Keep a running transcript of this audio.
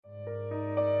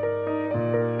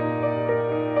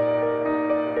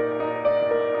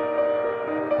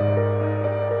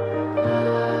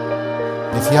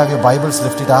If you have your Bibles,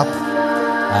 lift it up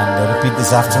and repeat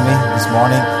this after me this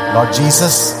morning. Lord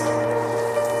Jesus,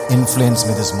 influence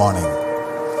me this morning.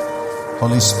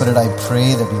 Holy Spirit, I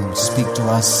pray that you will speak to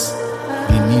us.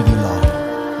 We need you, Lord.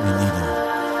 We need you.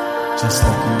 Just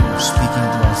like you are speaking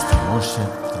to us through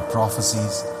worship, through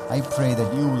prophecies, I pray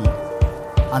that you will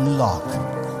unlock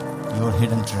your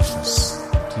hidden treasures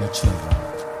to your children.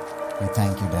 We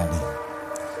thank you, Daddy.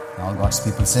 All God's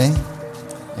people say,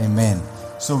 Amen.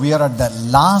 So we are at the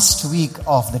last week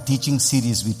of the teaching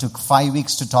series. We took 5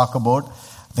 weeks to talk about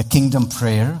the kingdom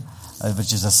prayer,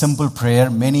 which is a simple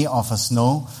prayer. Many of us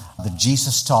know that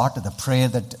Jesus taught, the prayer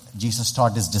that Jesus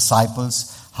taught his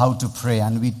disciples how to pray.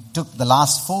 And we took the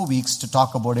last 4 weeks to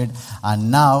talk about it. And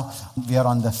now we are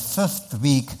on the 5th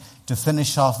week to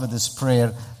finish off with this prayer,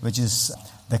 which is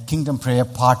the kingdom prayer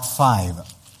part 5.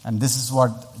 And this is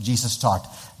what Jesus taught.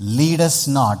 Lead us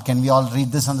not. Can we all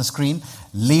read this on the screen?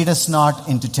 Lead us not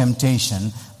into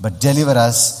temptation, but deliver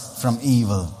us from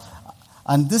evil.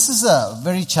 And this is a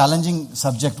very challenging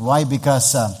subject. Why?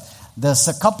 Because there's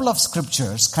a couple of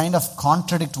scriptures kind of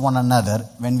contradict one another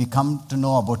when we come to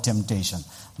know about temptation.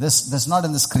 This not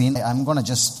in the screen. I'm going to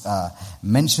just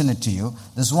mention it to you.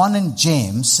 There's one in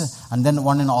James and then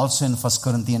one also in 1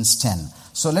 Corinthians 10.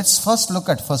 So let's first look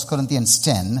at 1 Corinthians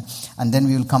 10 and then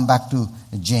we will come back to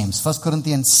James. 1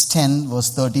 Corinthians 10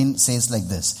 verse 13 says like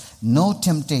this. No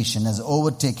temptation has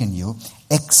overtaken you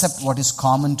except what is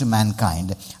common to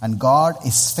mankind. And God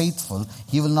is faithful.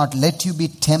 He will not let you be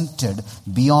tempted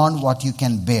beyond what you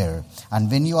can bear.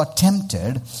 And when you are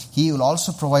tempted, He will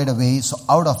also provide a way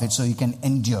out of it so you can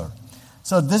endure.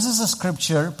 So this is a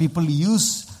scripture people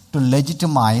use to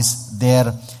legitimize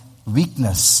their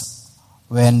weakness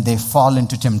when they fall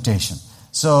into temptation.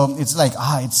 So it's like,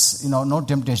 it's, no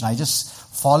temptation. I just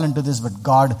fall into this, but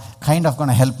God kind of going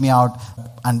to help me out.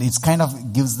 And it's kind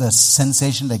of gives the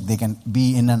sensation like they can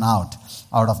be in and out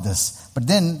of this. But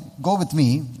then go with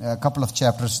me a couple of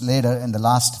chapters later in the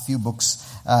last few books.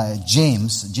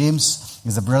 James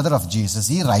is the brother of Jesus.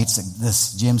 He writes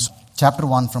this, James chapter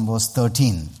 1 from verse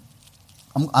 13.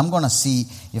 I'm going to see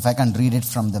if I can read it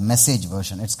from the Message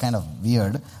version. It's kind of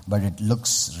weird, but it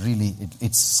looks really,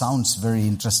 it sounds very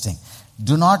interesting.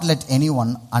 Do not let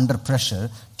anyone under pressure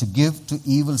to give to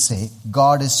evil say,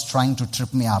 God is trying to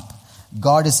trip me up.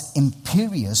 God is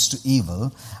imperious to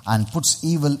evil and puts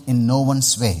evil in no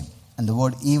one's way. And the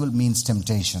word evil means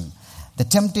temptation. The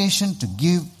temptation to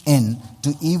give in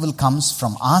to evil comes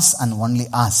from us and only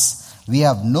us. We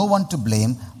have no one to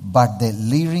blame but the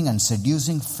leering and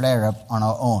seducing flare-up on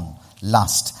our own.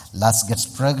 Lust gets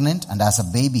pregnant and as a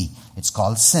baby, it's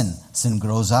called sin. Sin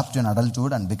grows up to an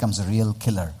adulthood and becomes a real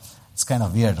killer. It's kind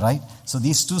of weird, right? So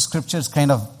these two scriptures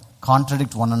kind of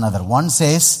contradict one another. One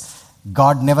says,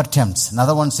 God never tempts.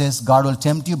 Another one says, God will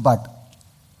tempt you, but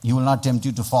He will not tempt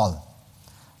you to fall.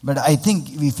 But I think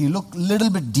if you look a little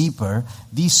bit deeper,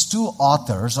 these two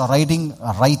authors are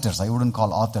writers. I wouldn't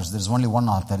call authors. There's only one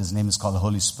author. His name is called the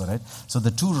Holy Spirit. So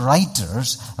the two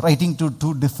writers writing to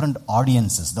two different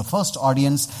audiences. The first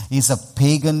audience is a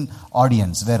pagan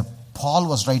audience where Paul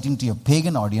was writing to a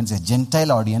pagan audience, a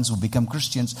Gentile audience who become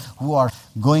Christians who are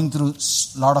going through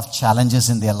a lot of challenges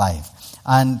in their life.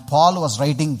 And Paul was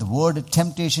writing the word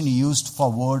temptation he used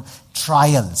for word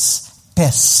trials,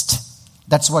 test.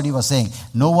 That's what he was saying.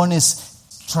 No one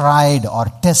is tried or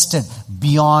tested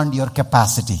beyond your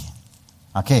capacity.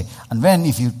 Okay. And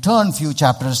if you turn few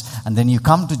chapters and then you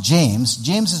come to James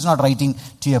is not writing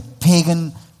to a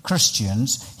pagan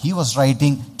Christians. He was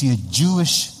writing to a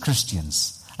Jewish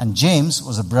Christians. And James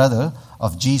was a brother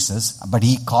of Jesus, but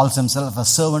he calls himself a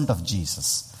servant of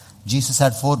Jesus. Jesus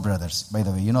had 4 brothers, by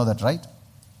the way. You know that, right?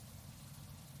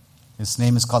 His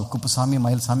name is called Kupusami,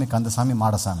 Mailsami, Kandasami,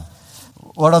 Madasami.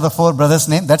 What are the 4 brothers'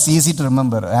 names? That's easy to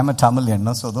remember. I am a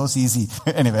Tamilian, so those easy.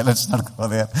 Anyway, let's not go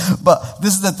there. But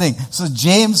this is the thing. So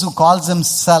James, who calls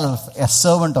himself a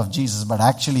servant of Jesus, but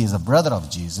actually is a brother of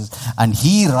Jesus, and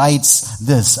he writes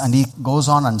this, and he goes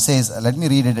on and says, let me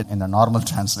read it in a normal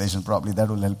translation, probably that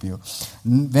will help you.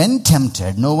 When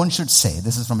tempted, no one should say,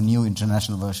 this is from a New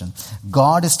International Version,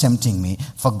 God is tempting me,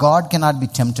 for God cannot be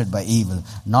tempted by evil,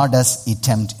 nor does He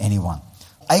tempt anyone.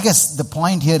 I guess the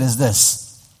point here is this.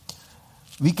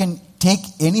 We can take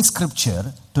any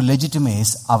scripture to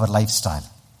legitimize our lifestyle.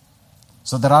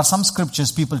 So there are some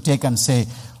scriptures people take and say,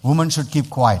 women should keep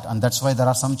quiet. And that's why there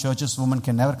are some churches, women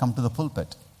can never come to the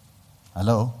pulpit.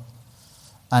 Hello?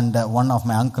 And one of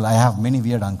my uncle, I have many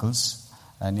weird uncles.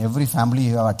 And every family,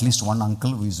 you have at least one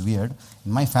uncle who is weird.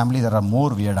 In my family, there are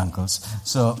more weird uncles.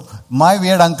 So my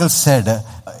weird uncle said,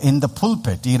 in the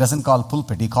pulpit, he doesn't call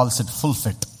pulpit, he calls it full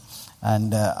fit.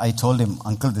 And I told him,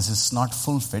 Uncle, this is not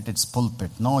full fit, it's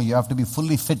pulpit. No, you have to be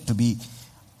fully fit to be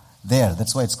there.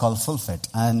 That's why it's called full fit.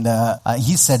 And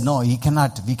he said, no, we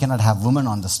cannot have women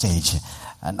on the stage.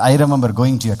 And I remember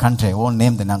going to a country, I won't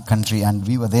name the country, and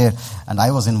we were there, and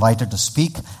I was invited to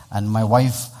speak, and my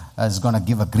wife is going to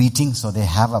give a greeting, so they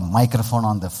have a microphone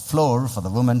on the floor for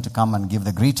the women to come and give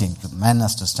the greeting. The men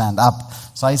has to stand up.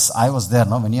 So I was there,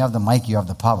 no? When you have the mic, you have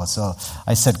the power. So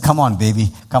I said, come on, baby,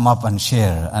 come up and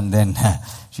share. And then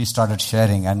she started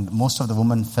sharing, and most of the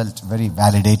women felt very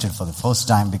validated for the first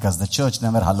time, because the church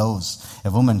never allows a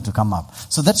woman to come up.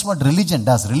 So that's what religion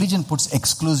does. Religion puts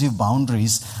exclusive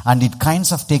boundaries, and it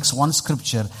kinds of takes one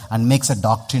scripture and makes a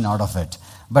doctrine out of it.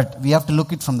 But we have to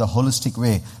look at it from the holistic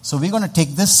way. So we're going to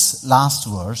take this last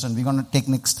verse, and we're going to take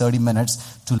next 30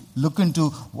 minutes to look into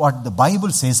what the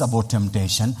Bible says about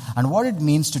temptation and what it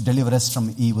means to deliver us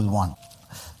from evil one.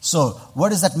 So what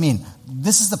does that mean?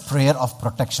 This is the prayer of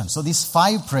protection. So these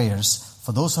 5 prayers,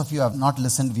 for those of you who have not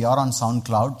listened, we are on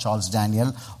SoundCloud, Charles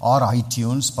Daniel, or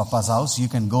iTunes, Papa's House. You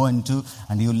can go into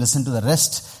and you listen to the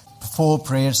rest 4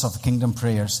 prayers of kingdom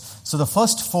prayers. So the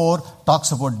first 4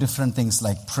 talks about different things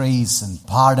like praise and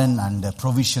pardon and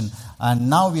provision. And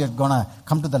now we are going to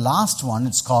come to the last one.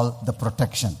 It's called the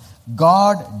protection.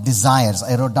 God desires,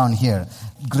 I wrote down here,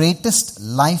 greatest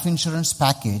life insurance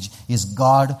package is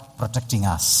God protecting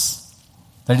us.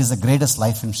 That is the greatest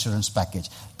life insurance package.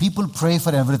 People pray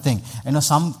for everything.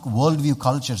 Some worldview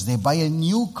cultures, they buy a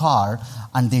new car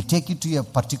and they take it to a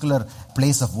particular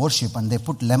place of worship and they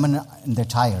put lemon in their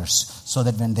tires so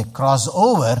that when they cross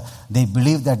over, they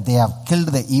believe that they have killed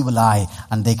the evil eye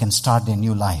and they can start a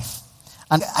new life.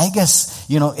 And I guess,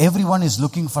 everyone is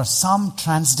looking for some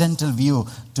transcendental view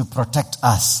to protect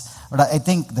us. But I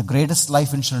think the greatest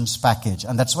life insurance package,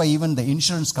 and that's why even the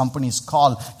insurance companies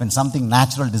call, when something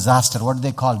natural disaster, what do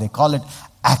they call? They call it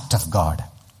act of God.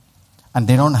 And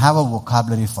they don't have a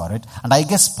vocabulary for it. And I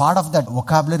guess part of that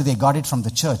vocabulary, they got it from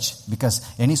the church. Because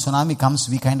any tsunami comes,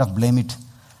 we kind of blame it.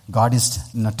 God is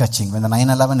touching. When the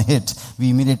 9/11 hit,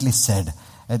 we immediately said,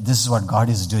 this is what God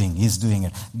is doing. He's doing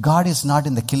it. God is not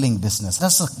in the killing business.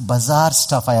 That's the bizarre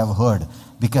stuff I have heard.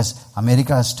 Because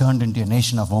America has turned into a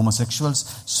nation of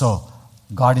homosexuals. So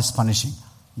God is punishing.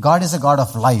 God is a God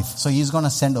of life. So He's going to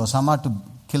send Osama to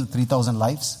kill 3,000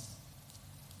 lives.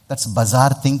 That's bizarre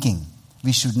thinking.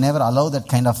 We should never allow that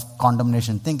kind of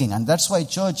condemnation thinking. And that's why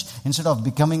church, instead of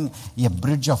becoming a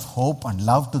bridge of hope and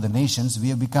love to the nations, we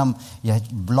have become a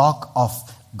block of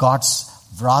God's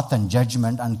wrath and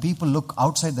judgment. And people look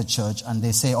outside the church and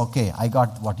they say, okay, I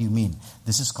got what you mean.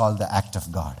 This is called the act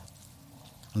of God.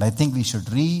 And I think we should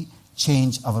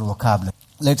change our vocabulary.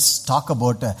 Let's talk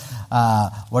about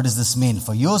what does this mean.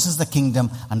 For yours is the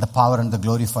kingdom and the power and the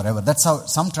glory forever. That's how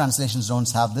some translations don't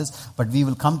have this, but we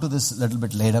will come to this a little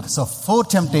bit later. So 4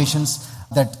 temptations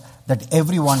that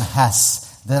everyone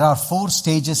has. There are 4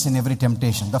 stages in every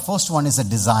temptation. The first one is a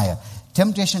desire.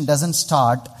 Temptation doesn't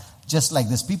start just like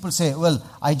this. People say, well,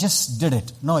 I just did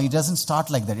it. No, it doesn't start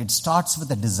like that. It starts with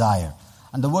a desire.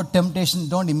 And the word temptation,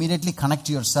 don't immediately connect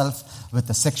yourself with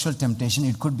the sexual temptation.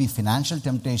 It could be financial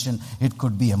temptation. It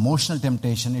could be emotional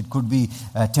temptation. It could be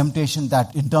temptation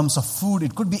that in terms of food,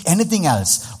 it could be anything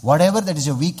else. Whatever that is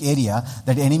your weak area,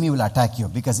 that enemy will attack you.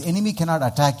 Because enemy cannot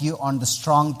attack you on the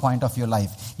strong point of your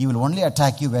life. He will only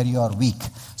attack you where you are weak.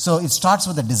 So it starts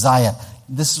with a desire.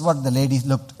 This is what the lady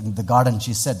looked in the garden.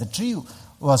 She said, the tree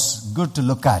was good to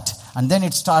look at. And then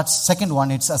it starts, second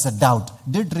one, it's as a doubt.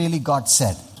 Did really God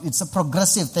said? It's a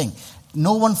progressive thing.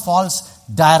 No one falls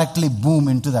directly boom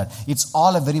into that. It's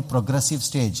all a very progressive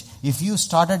stage. If you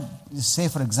started, say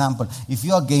for example, if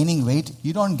you are gaining weight,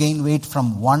 you don't gain weight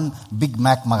from one Big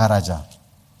Mac Maharaja.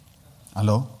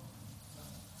 Hello?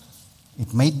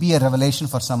 It might be a revelation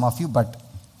for some of you, but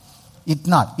it's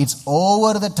not. It's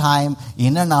over the time,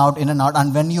 in and out.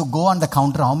 And when you go on the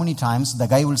counter, how many times the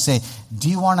guy will say, do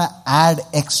you want to add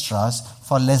extras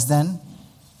for less than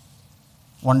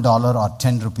 $1 or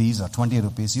 10 rupees or 20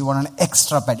 rupees? You want an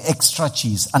extra pad, extra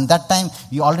cheese. And that time,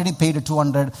 you already paid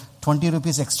 200, 20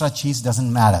 rupees extra cheese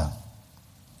doesn't matter.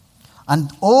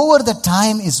 And over the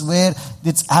time is where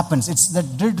it happens. It's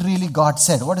that did really God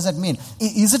said. What does that mean?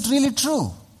 Is it really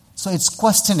true? So it's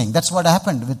questioning. That's what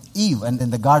happened with Eve and in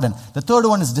the garden. The third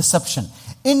one is deception.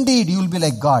 Indeed, you will be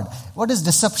like God. What is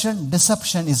deception?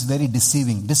 Deception is very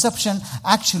deceiving. Deception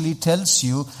actually tells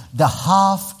you the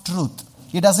half truth.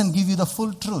 It doesn't give you the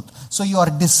full truth. So you are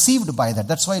deceived by that.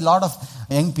 That's why a lot of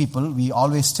young people, we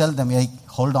always tell them, hey,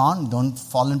 hold on, don't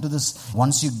fall into this.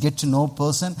 Once you get to know a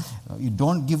person, you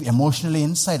don't give emotionally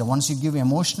insight. Once you give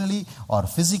emotionally or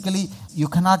physically, you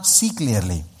cannot see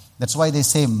clearly. That's why they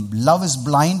say love is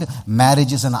blind,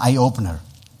 marriage is an eye-opener.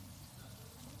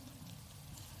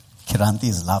 Kiranti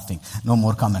is laughing. No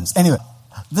more comments. Anyway,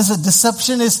 this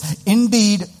deception is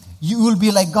indeed, you will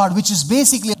be like God, which is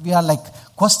basically, we are like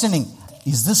questioning,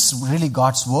 is this really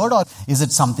God's word or is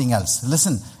it something else?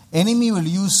 Listen, enemy will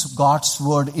use God's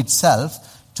word itself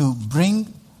to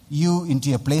bring you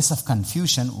into a place of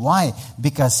confusion. Why?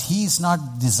 Because he is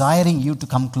not desiring you to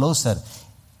come closer.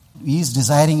 He is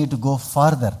desiring you to go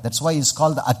further. That's why he's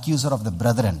called the accuser of the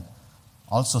brethren.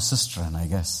 Also sisterin, I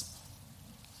guess.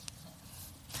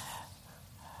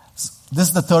 This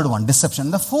is the third one,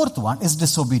 deception. The fourth one is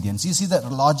disobedience. You see the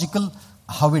logical,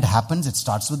 how it happens. It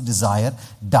starts with desire,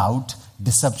 doubt,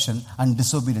 deception, and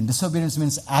disobedience. Disobedience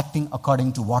means acting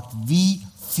according to what we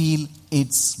feel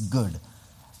it's good.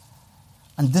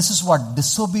 And this is what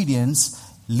disobedience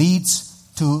leads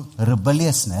to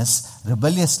rebelliousness.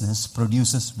 Rebelliousness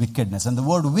produces wickedness. And the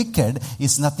word wicked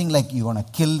is nothing like you want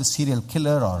to kill, serial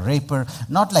killer or raper.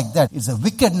 Not like that. It's a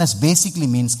wickedness basically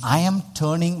means I am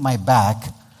turning my back.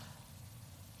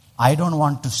 I don't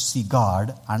want to see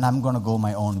God and I'm going to go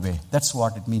my own way. That's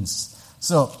what it means.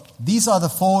 So these are the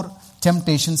 4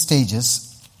 temptation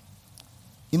stages.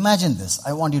 Imagine this.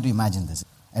 I want you to imagine this.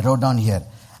 I wrote down here.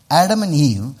 Adam and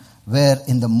Eve were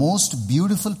in the most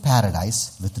beautiful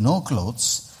paradise with no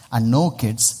clothes and no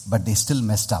kids, but they still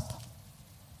messed up.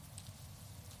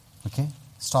 Okay?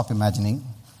 Stop imagining.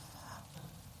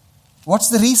 What's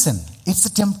the reason? It's the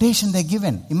temptation they're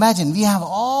given. Imagine, we have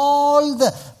all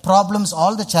the problems,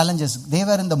 all the challenges. They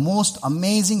were in the most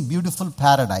amazing, beautiful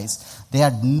paradise. They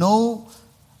had no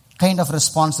kind of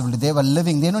responsibility. They were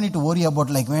living. They don't need to worry about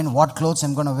what clothes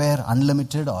I'm going to wear,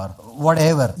 unlimited or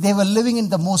whatever. They were living in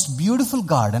the most beautiful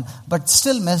garden, but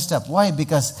still messed up. Why?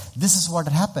 Because this is what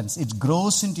happens. It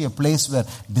grows into a place where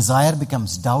desire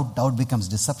becomes doubt, doubt becomes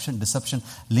deception, deception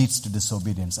leads to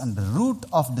disobedience. And the root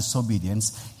of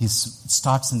disobedience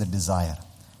starts in the desire.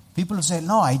 People say,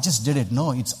 no, I just did it.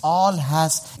 No, it all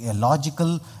has a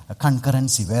logical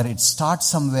concurrency where it starts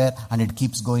somewhere and it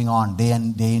keeps going on day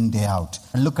in, day out.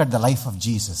 And look at the life of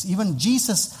Jesus. Even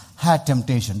Jesus had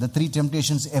temptation. The 3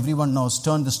 temptations everyone knows: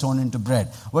 turn the stone into bread.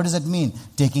 What does that mean?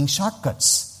 Taking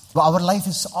shortcuts. Our life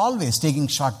is always taking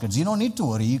shortcuts. You don't need to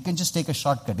worry. You can just take a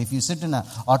shortcut. If you sit in an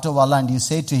auto wala and you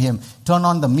say to him, turn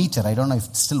on the meter. I don't know if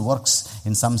it still works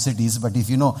in some cities, but if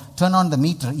you know, turn on the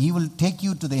meter, he will take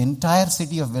you to the entire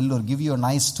city of Vellore, give you a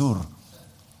nice tour.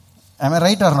 Am I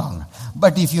right or wrong?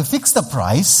 But if you fix the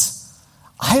price,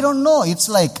 I don't know. It's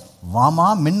like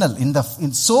Vama Minnal.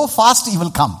 So fast he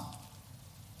will come.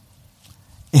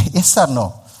 Yes or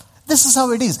no? This is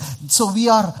how it is. So we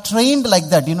are trained like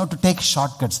that, to take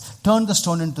shortcuts. Turn the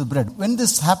stone into bread. When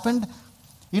this happened,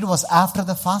 it was after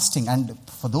the fasting. And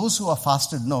for those who are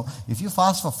fasted, know, if you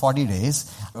fast for 40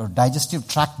 days, your digestive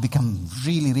tract becomes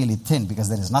really, really thin because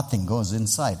there is nothing goes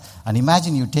inside. And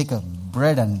imagine you take a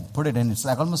bread and put it in, it's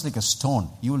like almost like a stone.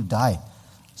 You will die.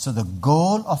 So the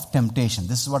goal of temptation,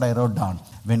 this is what I wrote down.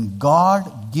 When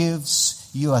God gives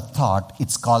you a thought,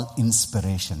 it's called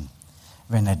inspiration.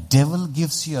 When a devil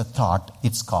gives you a thought,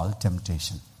 it's called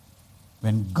temptation.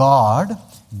 When God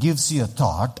gives you a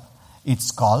thought,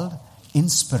 it's called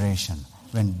inspiration.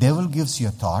 When devil gives you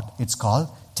a thought, it's called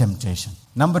temptation.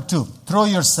 Number 2, throw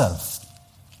yourself.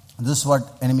 This is what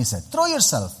enemy said. Throw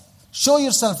yourself. Show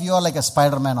yourself you are like a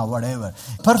Spider-Man or whatever.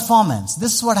 Performance.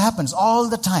 This is what happens all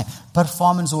the time.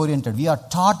 Performance oriented. We are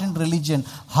taught in religion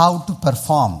how to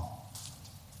perform.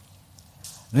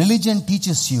 Religion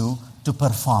teaches you to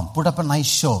perform. Put up a nice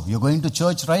show. You're going to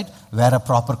church, right? Wear a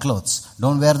proper clothes.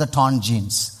 Don't wear the torn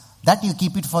jeans. That you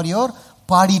keep it for your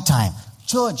party time.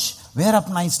 Church, wear up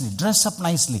nicely. Dress up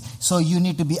nicely. So you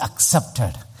need to be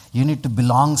accepted. You need to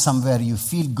belong somewhere. You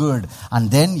feel good. And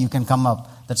then you can come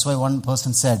up. That's why one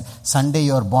person said, Sunday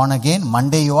you are born again.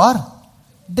 Monday you are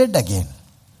dead again.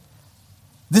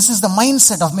 This is the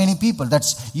mindset of many people.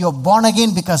 That's you're born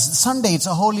again because Sunday, it's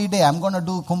a holy day. I'm going to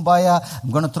do kumbaya. I'm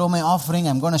going to throw my offering.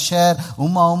 I'm going to share.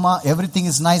 Everything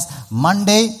is nice.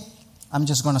 Monday, I'm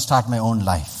just going to start my own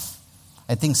life.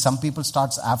 I think some people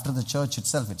starts after the church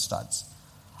itself, it starts.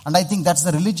 And I think that's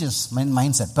the religious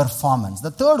mindset, performance.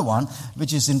 The third one,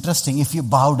 which is interesting, if you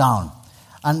bow down.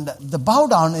 And the bow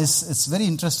down is very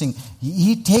interesting.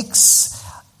 He takes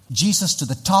Jesus to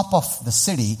the top of the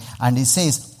city and he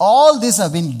says, all this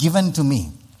have been given to me.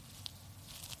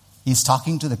 He's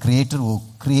talking to the Creator who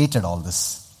created all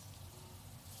this.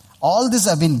 All this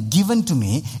have been given to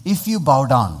me if you bow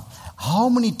down. How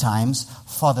many times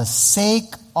for the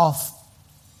sake of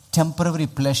temporary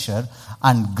pleasure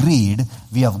and greed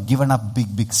we have given up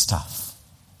big stuff?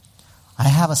 I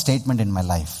have a statement in my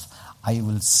life. I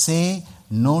will say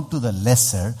no to the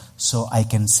lesser so I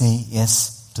can say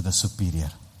yes to the superior.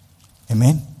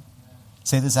 Amen?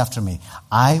 Say this after me.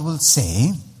 I will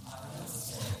say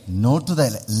no to the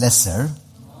lesser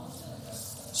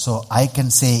so I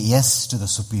can say yes to the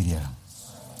superior.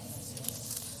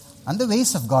 And the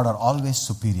ways of God are always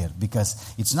superior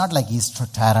because it's not like He's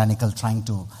tyrannical trying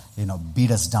to, beat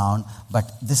us down.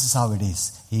 But this is how it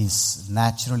is. He is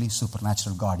naturally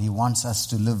supernatural God. He wants us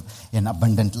to live an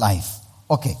abundant life.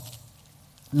 Okay.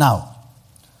 Now,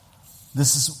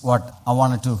 this is what I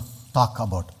wanted to talk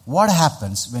about. What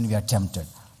happens when we are tempted?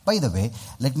 By the way,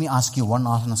 let me ask you one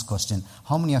honest question.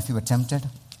 How many of you were tempted?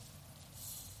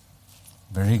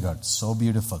 Very good. So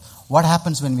beautiful. What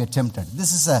happens when we are tempted?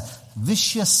 This is a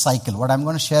vicious cycle. What I'm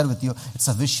going to share with you, it's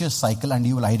a vicious cycle and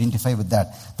you will identify with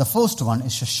that. The first one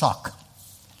is a shock.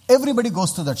 Everybody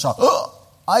goes through that shock. Oh,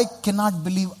 I cannot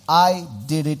believe I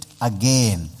did it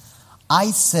again.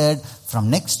 I said from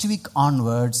next week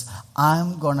onwards,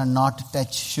 I'm going to not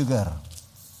touch sugar.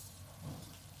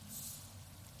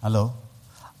 Hello?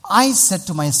 I said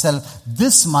to myself,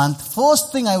 this month,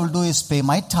 first thing I will do is pay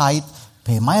my tithe,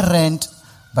 pay my rent,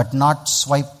 but not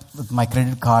swipe with my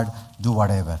credit card, do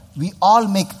whatever. We all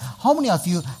make, how many of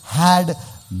you had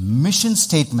mission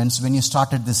statements when you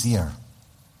started this year?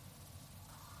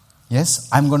 Yes,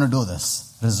 I'm going to do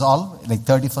this. Resolve, like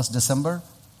 31st December.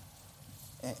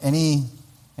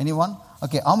 Anyone?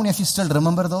 Okay, how many of you still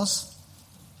remember those?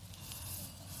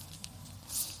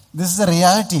 This is a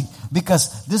reality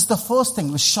because this is the first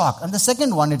thing was shock. And the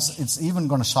second one, it's even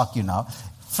going to shock you now.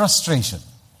 Frustration.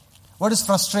 What is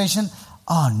frustration?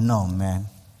 Oh no, man.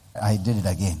 I did it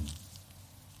again.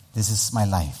 This is my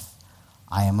life.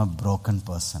 I am a broken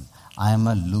person. I am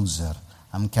a loser.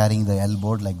 I'm carrying the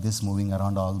elbow like this, moving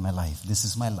around all my life. This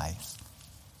is my life.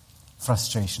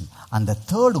 Frustration. And the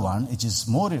third one, which is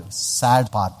more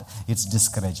sad part, it's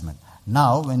discouragement.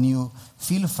 Now, when you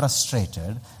feel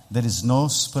frustrated, there is no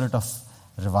spirit of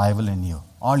revival in you.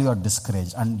 All you are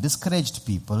discouraged. And discouraged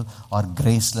people are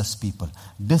graceless people.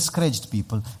 Discouraged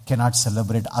people cannot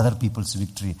celebrate other people's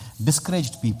victory.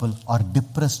 Discouraged people are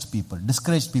depressed people.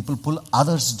 Discouraged people pull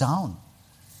others down.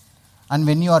 And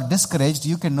when you are discouraged,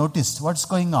 you can notice what's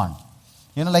going on.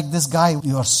 Like this guy,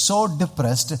 you are so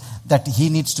depressed that he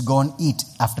needs to go and eat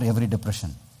after every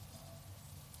depression.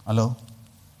 Hello?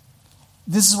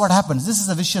 This is what happens. This is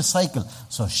a vicious cycle.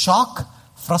 So shock,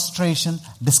 frustration,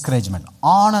 discouragement,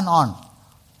 on and on.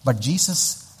 But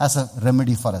Jesus has a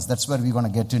remedy for us. That's where we're going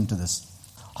to get into this.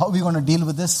 How are we going to deal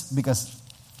with this? Because,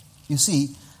 you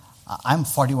see, I'm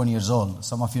 41 years old.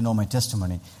 Some of you know my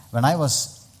testimony. When I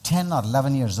was 10 or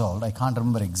 11 years old, I can't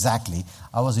remember exactly,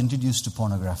 I was introduced to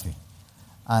pornography.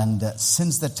 And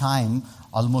since the time,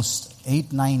 almost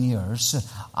 8-9 years,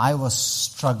 I was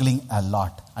struggling a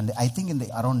lot. And I think in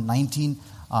around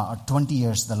 20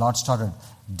 years, the Lord started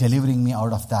delivering me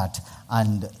out of that.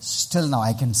 And still now,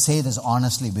 I can say this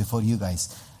honestly before you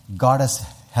guys. God has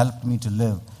helped me to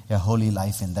live a holy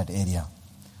life in that area.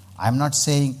 I'm not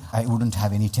saying I wouldn't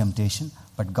have any temptation,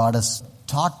 but God has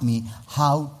taught me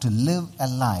how to live a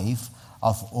life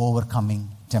of overcoming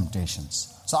temptations.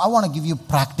 So I want to give you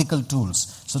practical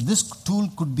tools. So this tool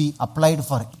could be applied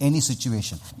for any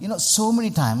situation. So many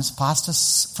times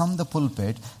pastors from the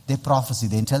pulpit, they prophesy.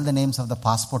 They tell the names of the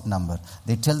passport number.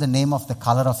 They tell the name of the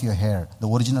color of your hair, the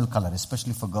original color,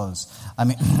 especially for girls.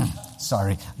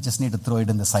 Sorry, I just need to throw it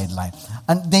in the sideline.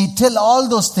 And they tell all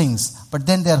those things, but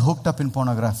then they are hooked up in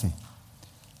pornography.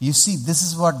 You see, this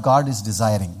is what God is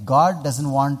desiring. God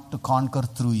doesn't want to conquer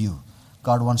through you.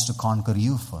 God wants to conquer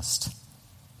you first.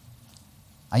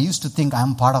 I used to think I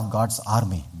am part of God's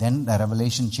army. Then the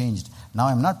revelation changed. Now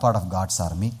I am not part of God's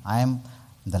army. I am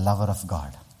the lover of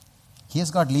God. He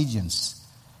has got legions.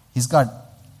 He's got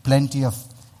plenty of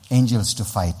angels to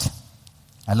fight.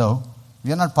 Hello?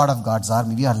 We are not part of God's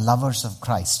army. We are lovers of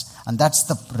Christ. And that's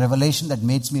the revelation that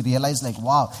makes me realize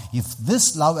wow, if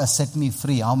this love has set me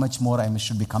free, how much more I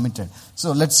should be committed.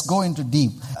 So let's go into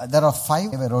deep. There are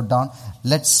 5 I wrote down.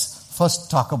 Let's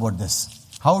first talk about this.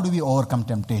 How do we overcome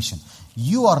temptation?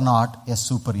 You are not a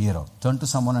superhero. Turn to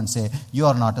someone and say, you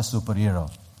are not a superhero.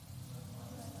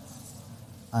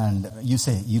 And you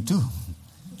say, you too.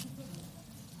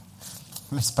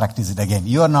 Let's practice it again.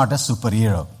 You are not a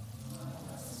superhero.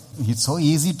 It's so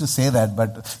easy to say that,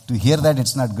 but to hear that,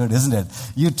 it's not good, isn't it?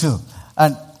 You too.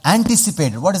 And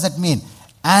anticipate. What does that mean?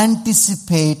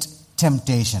 Anticipate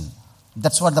temptation.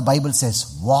 That's what the Bible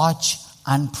says. Watch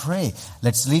and pray.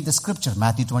 Let's read the scripture.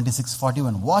 Matthew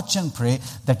 26:41. Watch and pray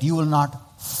that you will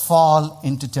not fall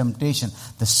into temptation.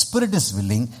 The spirit is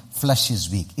willing, flesh is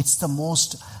weak. It's the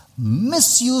most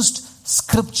misused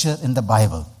scripture in the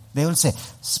Bible. They will say,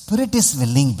 spirit is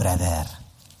willing, brother.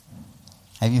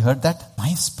 Have you heard that? My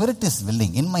spirit is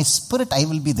willing. In my spirit, I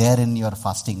will be there in your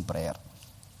fasting prayer.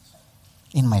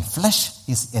 In my flesh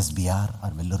is SBR or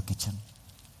Vellore Kitchen.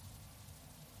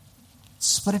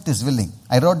 Spirit is willing.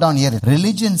 I wrote down here,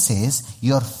 religion says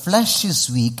your flesh is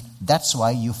weak, that's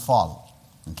why you fall.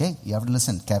 Okay, you have to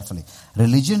listen carefully.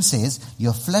 Religion says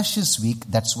your flesh is weak,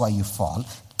 that's why you fall.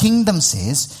 Kingdom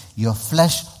says your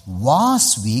flesh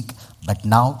was weak, but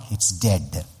now it's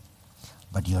dead.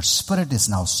 But your spirit is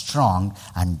now strong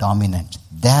and dominant.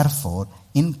 Therefore,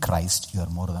 in Christ, you are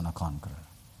more than a conqueror.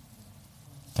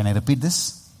 Can I repeat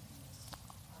this?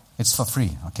 It's for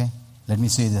free, okay? Let me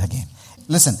say this again.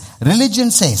 Listen,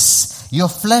 religion says your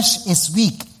flesh is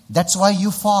weak. That's why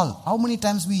you fall. How many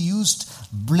times we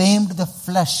blamed the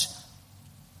flesh?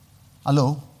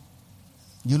 Hello?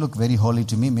 You look very holy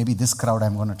to me. Maybe this crowd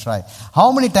I'm going to try.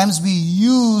 How many times we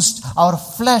used our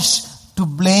flesh to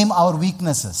blame our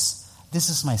weaknesses? This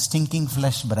is my stinking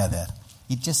flesh, brother.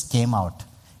 It just came out.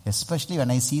 Especially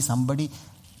when I see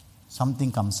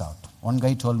something comes out. One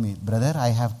guy told me, brother, I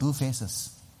have two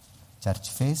faces. Church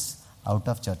face, out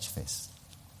of church face.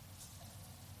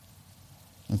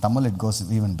 In Tamil it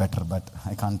goes even better, but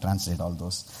I can't translate all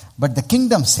those. But the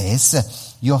kingdom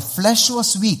says, your flesh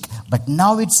was weak, but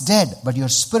now it's dead. But your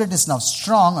spirit is now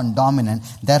strong and dominant.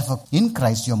 Therefore, in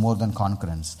Christ, you're more than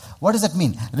conquerors. What does that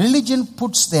mean? Religion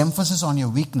puts the emphasis on your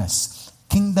weakness.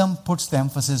 Kingdom puts the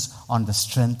emphasis on the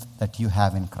strength that you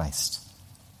have in Christ.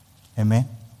 Amen?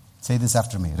 Say this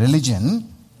after me.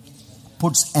 Religion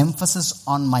puts emphasis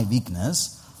on my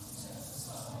weakness.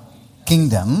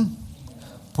 Kingdom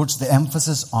puts the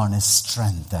emphasis on his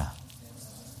strength.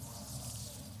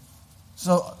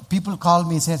 So people call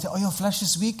me and say, oh, your flesh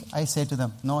is weak. I say to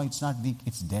them, no, it's not weak,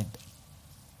 it's dead.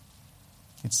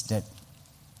 It's dead.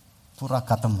 Pura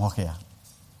khatam ho gaya.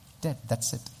 Dead,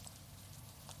 that's it.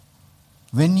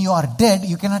 When you are dead,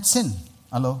 you cannot sin.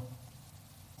 Hello?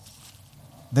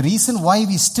 The reason why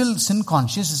we still sin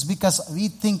conscious is because we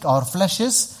think our flesh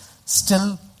is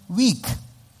still weak.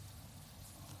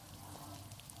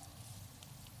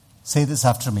 Say this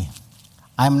after me.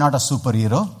 I am not a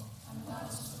superhero.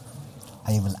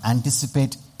 I will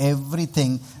anticipate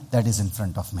everything that is in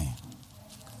front of me.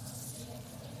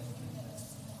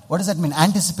 What does that mean?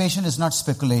 Anticipation is not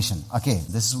speculation. Okay,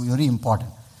 this is very important.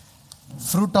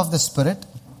 Fruit of the Spirit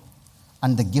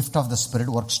and the gift of the Spirit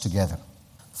works together.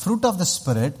 Fruit of the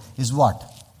Spirit is what?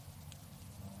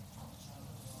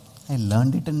 I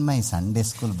learned it in my Sunday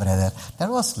school, brother. That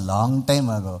was long time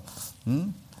ago.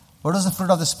 What is the fruit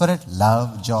of the Spirit?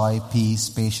 Love, joy, peace,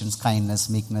 patience, kindness,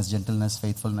 meekness, gentleness,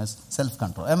 faithfulness,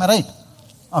 self-control. Am I right?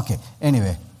 Okay.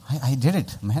 Anyway, I did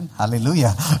it, man.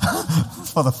 Hallelujah.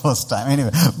 For the first time.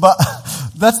 Anyway, but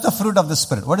that's the fruit of the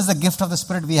Spirit. What is the gift of the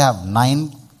Spirit? We have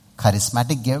 9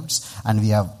 charismatic gifts and we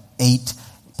have 8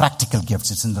 practical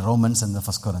gifts. It's in the Romans and the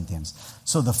 1 Corinthians.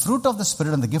 So the fruit of the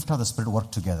Spirit and the gift of the Spirit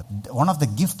work together. One of the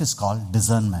gift is called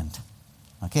discernment.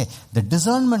 Okay, the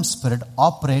discernment spirit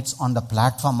operates on the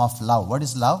platform of love. What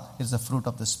is love? It's the fruit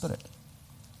of the Spirit.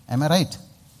 Am I right?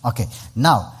 Okay,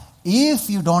 now, if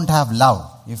you don't have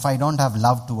love, if I don't have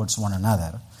love towards one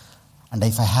another, and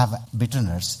if I have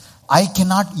bitterness, I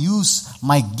cannot use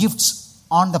my gifts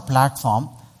on the platform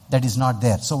that is not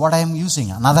there. So what I am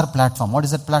using? Another platform. What is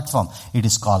that platform? It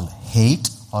is called hate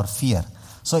or fear.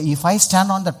 So if I stand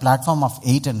on the platform of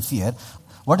hate and fear,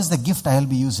 what is the gift I will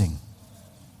be using?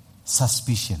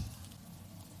 Suspicion.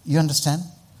 You understand?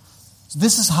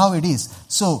 This is how it is.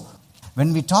 So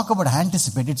when we talk about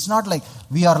anticipate, it's not like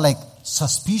we are like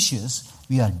suspicious,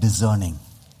 we are discerning.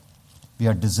 We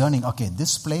are discerning, okay,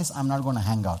 this place I'm not going to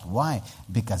hang out. Why?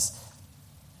 Because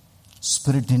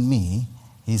Spirit in me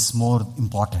is more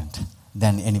important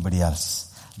than anybody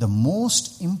else. The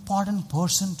most important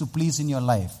person to please in your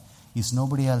life is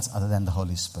nobody else other than the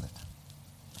Holy Spirit.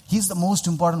 He's the most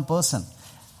important person.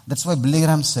 That's why Billy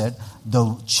Graham said,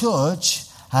 the church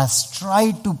has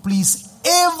tried to please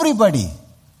everybody,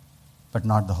 but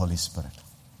not the Holy Spirit.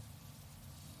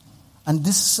 And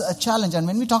this is a challenge. And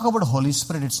when we talk about Holy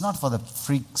Spirit, it's not for the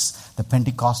freaks, the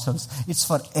Pentecostals. It's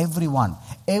for everyone.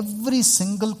 Every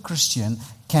single Christian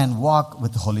can walk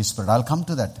with the Holy Spirit. I'll come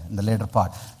to that in the later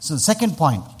part. So the second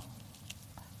point,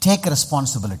 take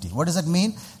responsibility. What does that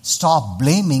mean? Stop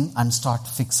blaming and start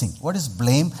fixing. What is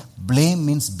blame? Blame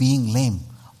means being lame.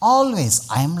 Always,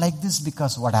 I am like this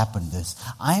because what happened this.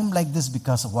 I am like this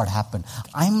because of what happened.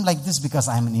 I am like this because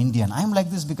I am an Indian. I am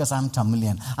like this because I am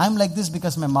Tamilian. I am like this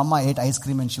because my mama ate ice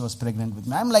cream and she was pregnant with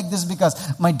me. I am like this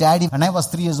because my daddy, when I was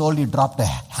 3 years old, he dropped a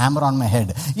hammer on my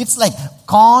head. It's like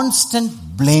constant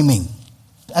blaming.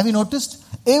 Have you noticed?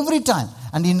 Every time.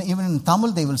 And even in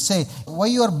Tamil, they will say, why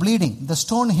you are bleeding? The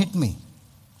stone hit me.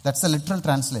 That's the literal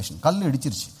translation. Kallu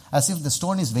idichirchi. As if the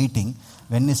stone is waiting.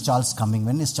 When is Charles coming?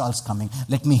 When is Charles coming?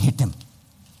 Let me hit him.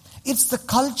 It's the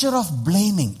culture of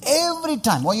blaming. Every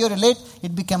time. Why you're late,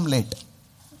 it became late.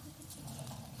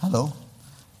 Hello?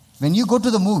 When you go to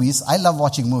the movies, I love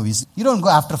watching movies. You don't go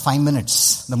after 5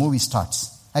 minutes. The movie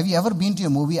starts. Have you ever been to a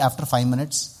movie after 5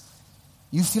 minutes?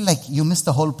 You feel like you missed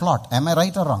the whole plot. Am I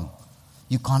right or wrong?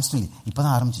 You constantly,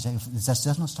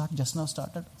 just now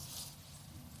started.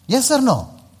 Yes or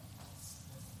no?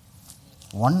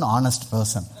 One honest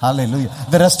person. Hallelujah.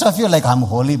 The rest of you are like, I'm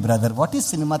holy brother. What is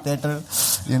cinema theater?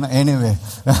 Anyway.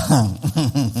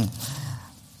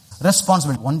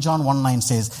 Responsibility. 1 John 1:9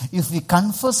 says, if we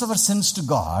confess our sins to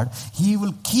God, He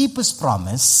will keep His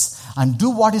promise and do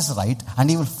what is right, and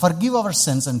He will forgive our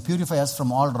sins and purify us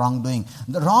from all wrongdoing.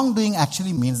 The wrongdoing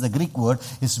actually means, the Greek word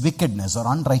is wickedness or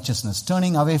unrighteousness,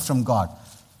 turning away from God.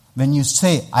 When you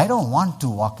say, I don't want to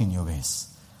walk in your ways,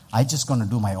 I'm just going to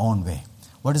do my own way.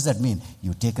 What does that mean?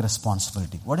 You take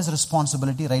responsibility. What is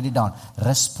responsibility? Write it down.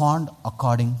 Respond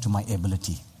according to my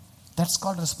ability. That's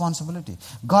called responsibility.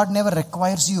 God never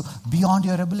requires you beyond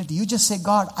your ability. You just say,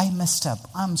 God, I messed up.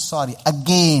 I'm sorry.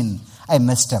 Again, I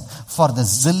messed up. For the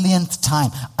zillionth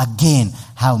time, again,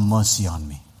 have mercy on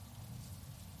me.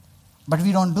 But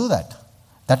we don't do that.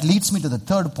 That leads me to the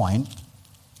third point.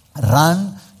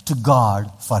 Run to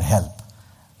God for help.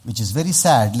 Which is very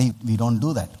sadly, we don't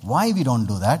do that. Why we don't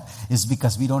do that is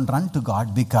because we don't run to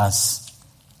God because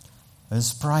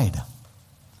there's pride.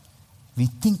 We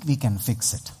think we can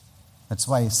fix it. That's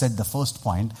why I said the first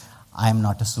point, I am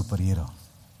not a superhero.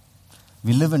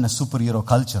 We live in a superhero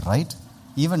culture, right?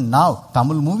 Even now,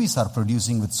 Tamil movies are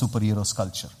producing with superheroes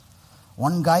culture.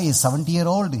 One guy is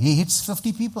 70-year-old, he hits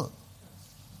 50 people.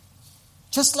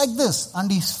 Just like this.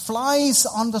 And he flies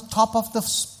on the top of the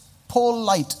pole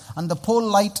light, and the pole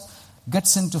light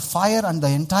gets into fire and the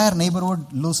entire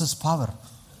neighborhood loses power.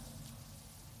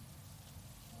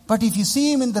 But if you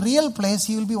see him in the real place,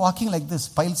 he will be walking like this,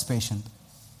 piles patient.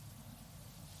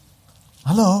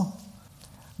 Hello?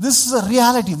 This is a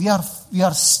reality. We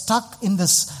are stuck in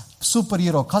this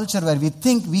superhero culture where we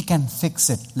think we can fix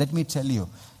it. Let me tell you,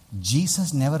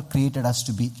 Jesus never created us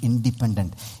to be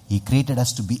independent. He created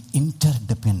us to be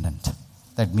interdependent.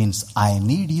 That means I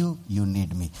need you, you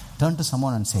need me. Turn to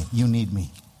someone and say, you need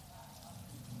me.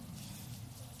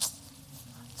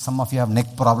 Some of you have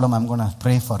neck problem. I'm going to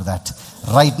pray for that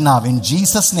right now. In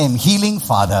Jesus' name, healing,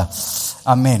 Father.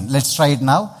 Amen. Let's try it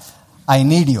now. I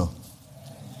need you.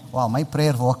 Wow, my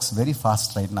prayer works very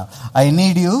fast right now. I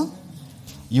need you.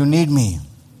 You need me.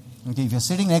 Okay, if you're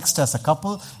sitting next to us, a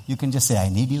couple, you can just say, I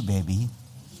need you, baby.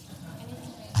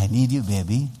 I need you,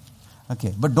 baby.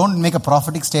 Okay, but don't make a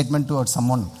prophetic statement towards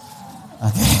someone.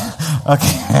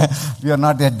 Okay, we are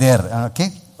not yet there.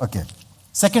 Okay.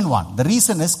 Second one, the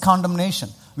reason is condemnation.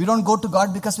 We don't go to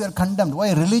God because we are condemned.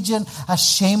 Why? Religion has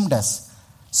shamed us.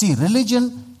 See,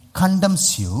 religion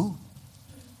condemns you.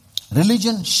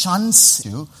 Religion shuns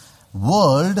you.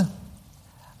 World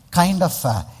kind of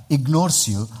ignores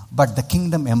you, but the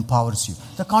kingdom empowers you.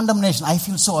 The condemnation, I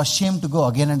feel so ashamed to go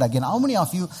again and again. How many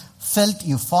of you felt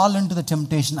you fall into the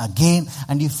temptation again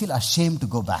and you feel ashamed to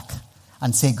go back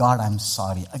and say, God, I'm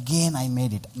sorry. Again, I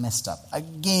messed up.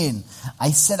 Again,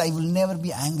 I said I will never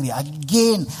be angry.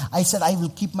 Again, I said I will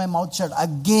keep my mouth shut.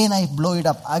 Again, I blow it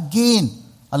up. Again.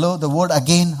 Hello, the word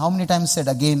again. How many times said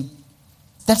again?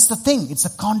 That's the thing. It's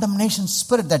a condemnation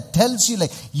spirit that tells you like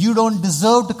you don't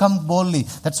deserve to come boldly.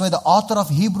 That's why the author of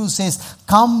Hebrews says,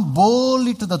 come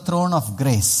boldly to the throne of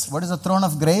grace. What is the throne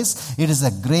of grace? It is a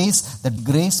grace. That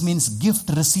grace means gift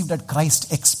received at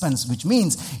Christ's expense, which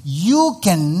means you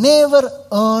can never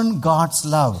earn God's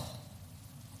love.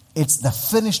 It's the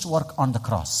finished work on the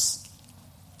cross.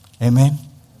 Amen.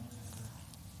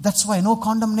 That's why no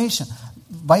condemnation.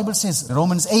 Bible says,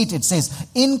 Romans 8, it says,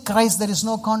 in Christ there is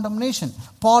no condemnation.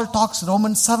 Paul talks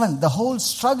Romans 7, the whole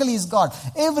struggle is God.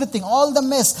 Everything, all the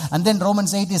mess. And then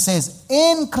Romans 8, it says,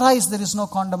 in Christ there is no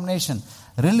condemnation.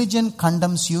 Religion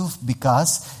condemns you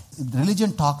because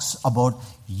religion talks about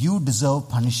you deserve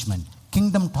punishment.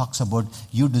 Kingdom talks about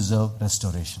you deserve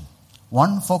restoration.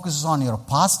 One focuses on your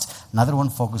past, another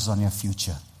one focuses on your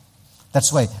future.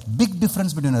 That's why big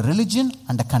difference between a religion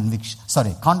and a conviction.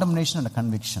 Condemnation and a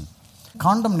conviction.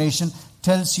 Condemnation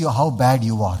tells you how bad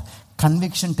you are.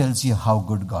 Conviction tells you how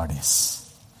good God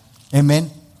is. Amen.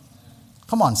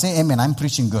 Come on, say amen. I'm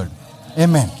preaching good.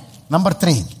 Amen. Number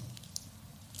 3,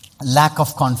 lack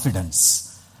of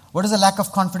confidence. What is a lack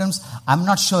of confidence? I'm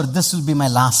not sure this will be my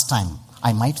last time.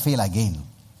 I might fail again.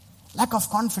 Lack of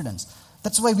confidence.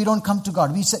 That's why we don't come to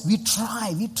God. We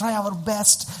try our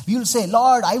best. We will say,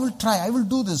 Lord, I will try. I will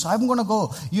do this. I'm going to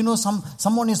go.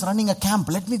 Someone is running a camp.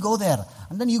 Let me go there.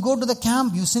 And then you go to the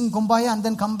camp, you sing Kumbaya and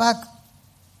then come back.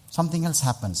 something else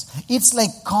happens. It's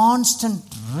like constant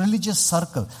religious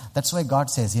circle. That's why God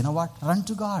says, you know what? Run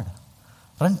to God.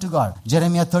 Run to God.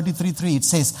 Jeremiah 33:3, it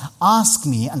says, ask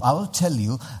me and I will tell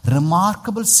you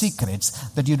remarkable secrets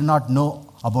that you do not know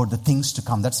about the things to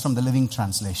come. That's from the Living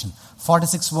Translation.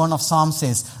 46:1 of Psalm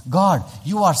says, God,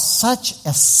 you are such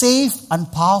a safe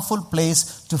and powerful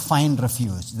place to find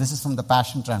refuge. This is from the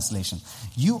Passion Translation.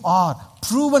 You are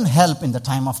proven help in the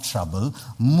time of trouble,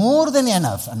 more than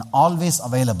enough and always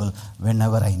available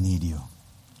whenever I need you.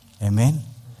 Amen.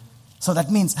 So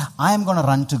that means I am going to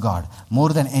run to God more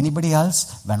than anybody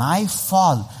else. When I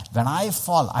fall,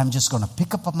 I'm just going to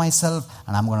pick up myself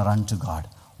and I'm going to run to God.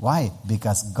 Why?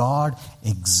 Because God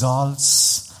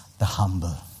exalts the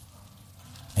humble.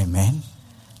 Amen.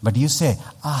 But you say,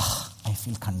 I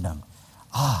feel condemned.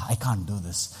 I can't do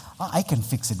this. I can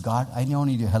fix it, God. I don't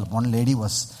need your help. One lady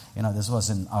was, this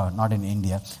was in not in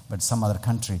India, but some other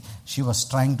country. She was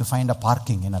trying to find a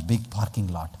parking in a big parking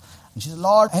lot. And she said,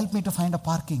 Lord, help me to find a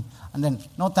parking. And then,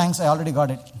 no thanks, I already got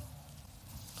it.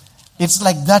 It's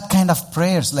like that kind of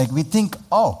prayers. Like we think,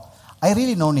 I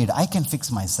really no need. I can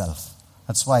fix myself.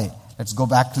 That's why, let's go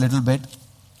back a little bit.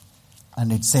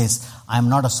 And it says, I'm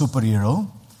not a superhero.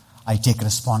 I take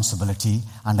responsibility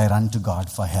and I run to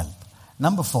God for help.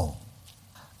 Number 4,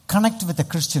 connect with a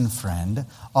Christian friend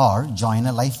or join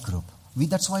a life group.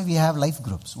 That's why we have life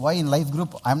groups. Why in life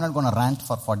group? I'm not going to rant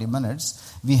for 40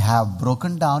 minutes. We have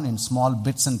broken down in small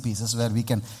bits and pieces where we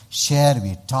can share,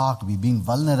 we talk, we being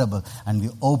vulnerable, and we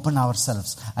open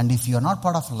ourselves. And if you are not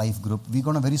part of a life group, we're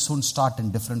going to very soon start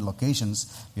in different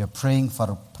locations. We are praying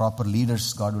for proper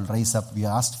leaders. God will raise up. We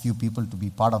asked a few people to be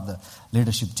part of the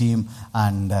leadership team,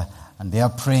 and they are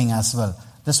praying as well.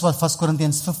 This was 1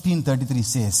 Corinthians 15:33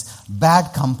 says,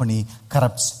 bad company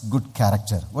corrupts good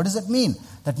character. What does that mean?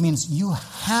 That means you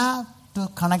have to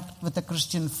connect with a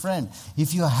Christian friend.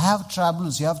 If you have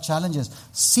troubles, you have challenges,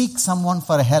 seek someone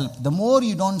for help. The more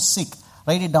you don't seek,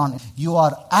 write it down. You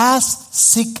are as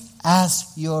sick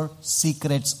as your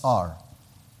secrets are.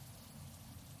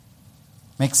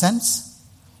 Make sense?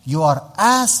 You are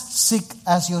as sick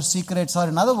as your secrets are.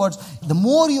 In other words, the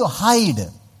more you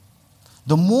hide,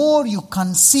 the more you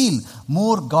conceal,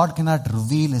 more God cannot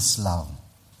reveal His love.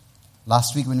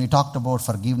 Last week when we talked about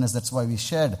forgiveness, that's why we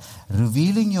shared.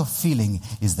 Revealing your feeling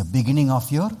is the beginning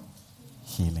of your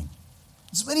healing.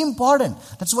 It's very important.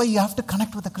 That's why you have to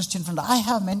connect with a Christian friend. I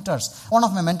have mentors. One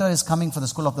of my mentors is coming for the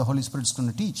School of the Holy Spirit. He's going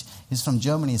to teach. He's from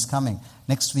Germany. He's coming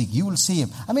next week. You will see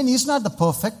him. He's not the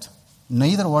perfect.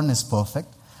 Neither one is perfect.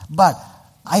 But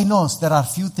I know there are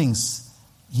few things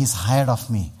he's hired of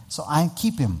me. So I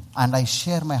keep him and I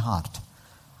share my heart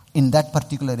in that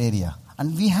particular area.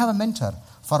 And we have a mentor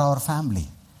for our family.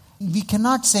 We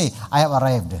cannot say, I have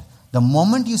arrived. The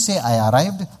moment you say, I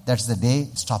arrived, that's the day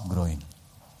stop growing.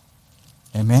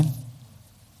 Amen?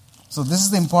 So this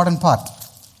is the important part.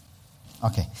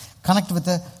 Okay. Connect with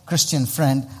a Christian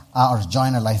friend or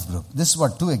join a life group. This is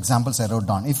what 2 examples I wrote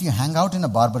down. If you hang out in a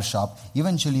barber shop,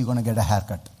 eventually you're going to get a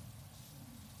haircut.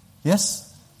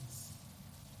 Yes?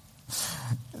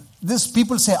 These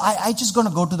people say, I just going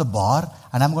to go to the bar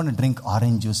and I'm going to drink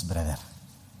orange juice, brother.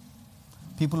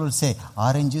 People will say,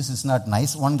 orange juice is not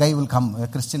nice. One guy will come, a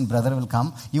Christian brother will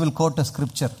come. He will quote a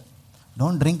scripture.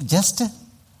 Don't drink just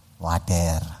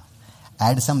water.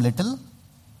 Add some little.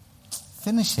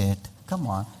 Finish it. Come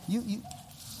on. You.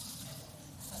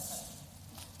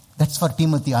 That's for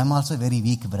Timothy. I'm also very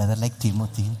weak, brother, like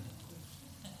Timothy.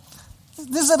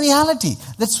 This is a reality.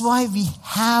 That's why we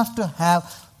have to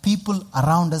have people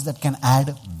around us that can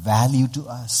add value to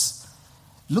us.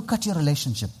 Look at your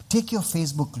relationship. Take your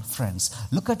Facebook friends.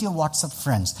 Look at your WhatsApp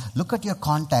friends. Look at your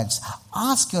contacts.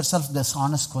 Ask yourself this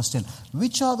honest question.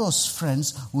 Which are those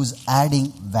friends who's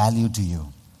adding value to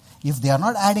you? If they are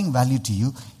not adding value to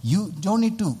you, you don't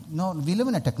need to. No, we live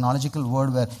in a technological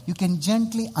world where you can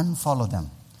gently unfollow them.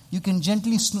 You can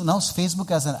gently snooze. Now Facebook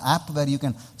has an app where you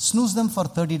can snooze them for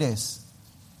 30 days.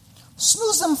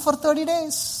 Snooze them for 30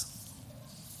 days.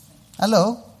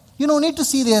 Hello? You don't need to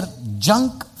see their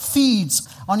junk feeds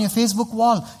on your Facebook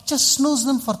wall. Just snooze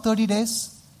them for 30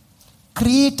 days.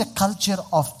 Create a culture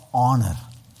of honor.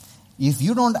 If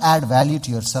you don't add value to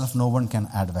yourself, no one can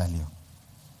add value.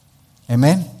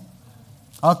 Amen?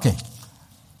 Okay.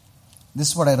 This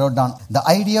is what I wrote down. The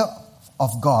idea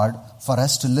of God for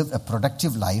us to live a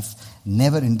productive life,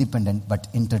 never independent but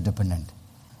interdependent.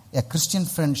 A Christian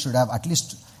friend should have at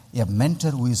least a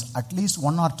mentor who is at least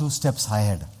 1 or 2 steps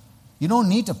ahead. You don't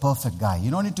need a perfect guy. You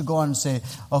don't need to go and say,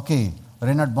 okay,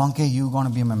 Reinhard Bonnke, you're going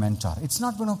to be my mentor. It's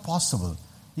not going to be possible.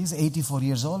 He's 84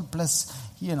 years old, plus,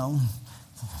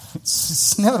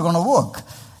 it's never going to work.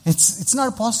 It's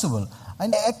not possible.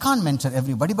 And I can't mentor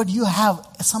everybody, but you have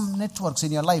some networks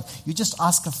in your life. You just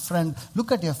ask a friend,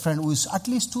 look at your friend who is at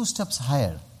least 2 steps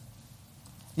higher.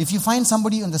 If you find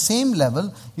somebody on the same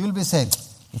level, you will be saying,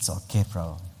 it's okay,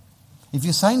 bro. If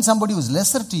you find somebody who's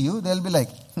lesser to you, they'll be like,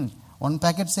 1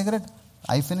 packet cigarette,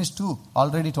 I finished 2,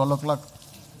 already 12 o'clock.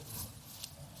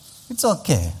 It's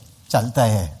okay. Chalta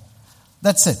hai.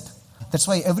 That's it. That's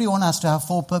why everyone has to have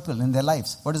 4 people in their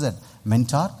lives. What is that?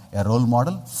 Mentor, a role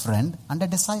model, friend, and a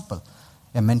disciple.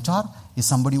 A mentor is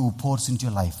somebody who pours into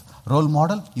your life. Role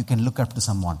model, you can look up to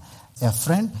someone. A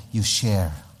friend, you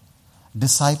share.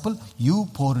 Disciple, you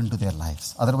pour into their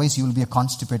lives. Otherwise, you will be a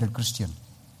constipated Christian.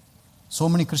 So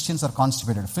many Christians are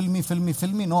constipated. Fill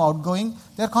me, no outgoing.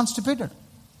 They are constipated.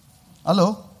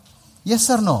 Hello? Yes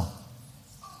or no?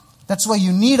 That's why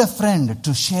you need a friend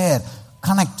to share,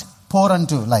 connect, pour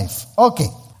into life. Okay.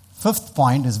 5th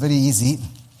point is very easy.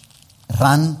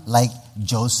 Run like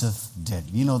Joseph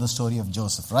did. We know the story of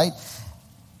Joseph, right?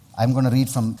 I'm going to read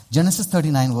from Genesis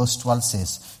 39 verse 12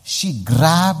 says, she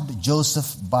grabbed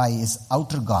Joseph by his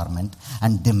outer garment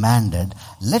and demanded,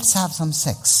 let's have some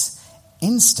sex.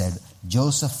 Instead,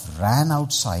 Joseph ran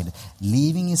outside,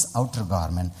 leaving his outer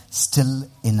garment still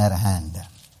in her hand.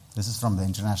 This is from the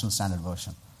International Standard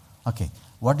Version. Okay,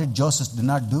 what did Joseph did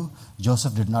not do?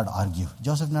 Joseph did not argue.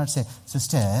 Joseph did not say,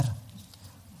 sister,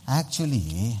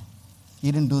 actually,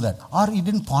 he didn't do that. Or he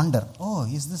didn't ponder, oh,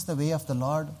 is this the way of the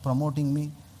Lord promoting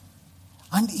me?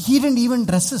 And he didn't even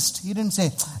resist. He didn't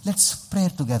say, let's pray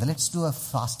together. Let's do a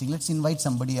fasting. Let's invite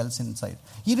somebody else inside.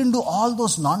 He didn't do all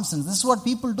those nonsense. This is what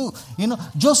people do.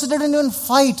 Joseph didn't even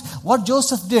fight. What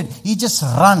Joseph did, he just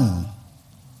run.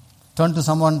 Turn to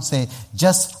someone, say,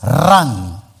 just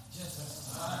run.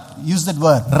 Use that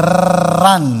word,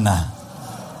 run.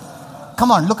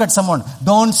 Come on, look at someone.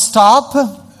 Don't stop.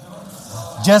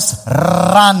 Just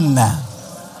run.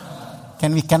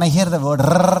 Can I hear the word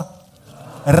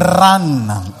run?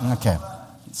 Okay.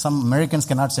 Some Americans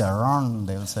cannot say run.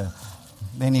 They will say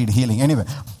they need healing. Anyway,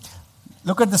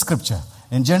 look at the scripture.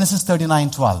 In Genesis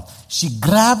 39:12, she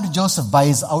grabbed Joseph by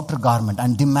his outer garment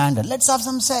and demanded, let's have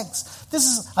some sex. This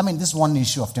is one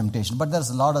issue of temptation, but there's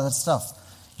a lot of other stuff.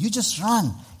 You just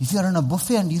run. If you're in a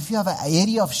buffet and if you have an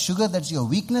area of sugar that's your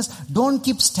weakness, don't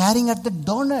keep staring at the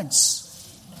donuts.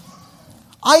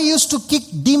 I used to kick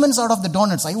demons out of the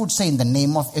donuts. I would say, in the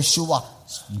name of Yeshua,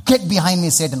 get behind me,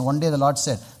 Satan. One day the Lord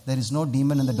said, there is no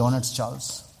demon in the donuts,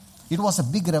 Charles. It was a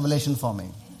big revelation for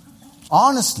me.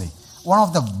 Honestly, one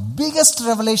of the biggest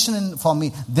revelation for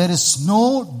me, there is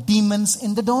no demons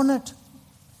in the donut.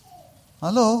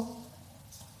 Hello?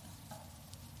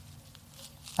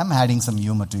 I'm adding some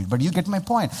humor to it, but you get my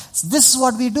point. So this is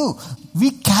what we do. We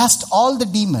cast all the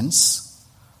demons,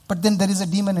 but then there is a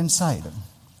demon inside.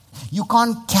 You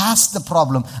can't cast the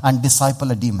problem and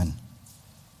disciple a demon.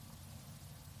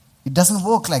 It doesn't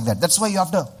work like that. That's why you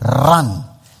have to run.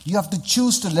 You have to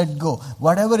choose to let go.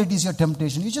 Whatever it is your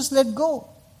temptation, you just let go.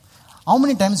 How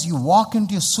many times you walk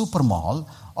into a super mall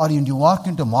or you walk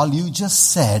into a mall, you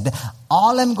just said,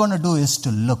 all I'm going to do is to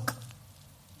look.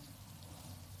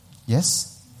 Yes?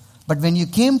 But when you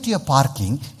came to your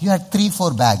parking, you had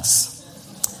 3-4 bags.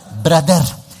 Brother,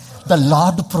 the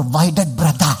Lord provided,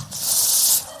 brother.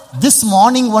 This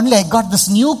morning only I got this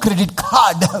new credit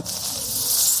card.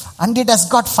 And it has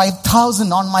got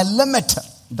 5,000 on my limit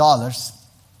dollars.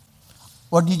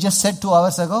 What you just said 2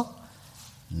 hours ago?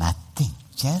 Nothing.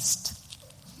 Just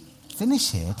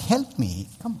finish it. Help me.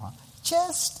 Come on.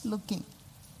 Just looking.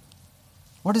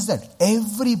 What is that?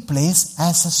 Every place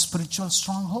has a spiritual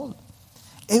stronghold.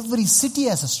 Every city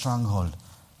has a stronghold.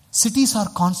 Cities are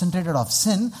concentrated of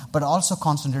sin, but also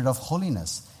concentrated of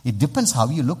holiness. It depends how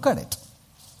you look at it.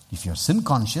 If you're sin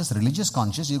conscious, religious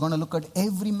conscious, you're going to look at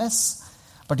every mess.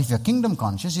 But if you're kingdom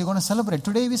conscious, you're going to celebrate.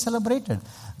 Today we celebrated.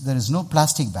 There is no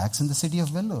plastic bags in the city of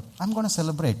Vellore. I'm going to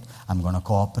celebrate. I'm going to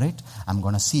cooperate. I'm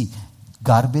going to see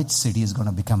garbage city is going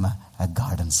to become a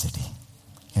garden city.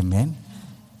 Amen.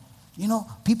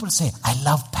 People say, I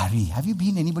love Paris. Have you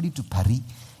been anybody to Paris?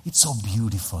 It's so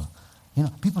beautiful.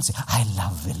 People say, I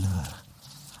love Vellore.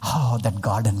 Oh, that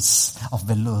gardens of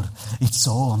Vellore. It's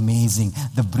so amazing.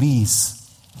 The breeze.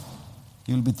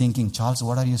 You'll be thinking, Charles,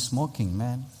 what are you smoking,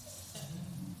 man?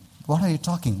 What are you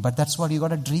talking? But that's what you got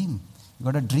to dream. You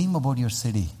got to dream about your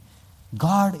city.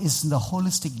 God is in the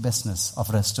holistic business of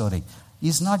restoring.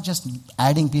 He's not just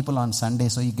adding people on Sunday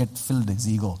so he get filled his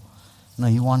ego. No,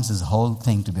 he wants his whole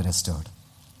thing to be restored.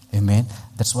 Amen.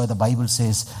 That's why the Bible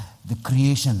says the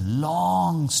creation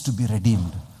longs to be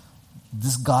redeemed.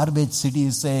 This garbage city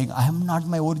is saying, I am not,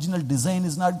 my original design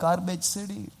is not garbage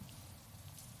city.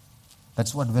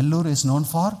 That's what Vellore is known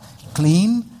for.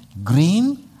 Clean,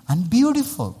 green, and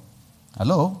beautiful.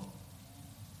 Hello?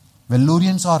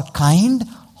 Vellurians are kind,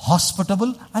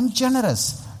 hospitable, and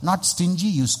generous. Not stingy.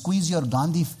 You squeeze your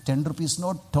Gandhi 10 rupees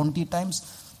note 20 times.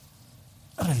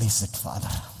 Release it, Father.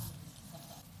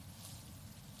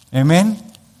 Amen?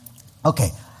 Okay.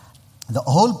 The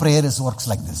whole prayer works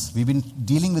like this. We've been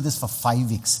dealing with this for 5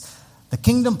 weeks. The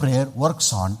kingdom prayer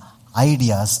works on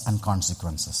ideas and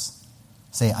consequences.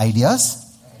 Say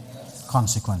ideas,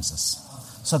 consequences.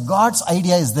 So God's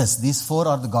idea is this. These 4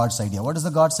 are the God's idea. What is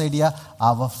the God's idea?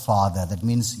 Our Father. That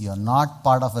means you're not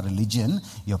part of a religion.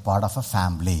 You're part of a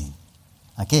family.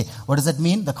 Okay. What does that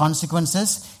mean? The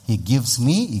consequences, He gives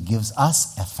me, He gives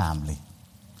us a family.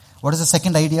 What is the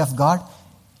second idea of God?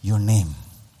 Your name.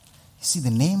 You see,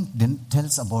 the name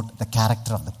tells about the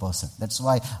character of the person. That's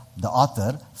why the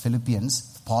author,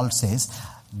 Philippians, Paul says,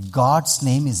 God's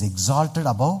name is exalted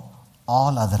above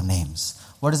all other names.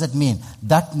 What does that mean?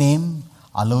 That name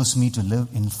allows me to live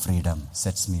in freedom,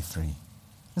 sets me free.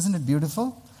 Isn't it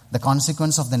beautiful? The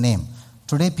consequence of the name.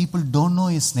 Today people don't know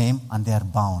His name and they are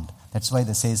bound. That's why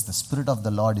they says, the Spirit of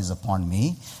the Lord is upon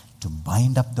me to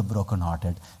bind up the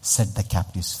brokenhearted, set the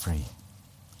captives free.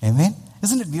 Amen?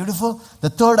 Isn't it beautiful? The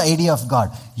third idea of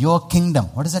God, your kingdom.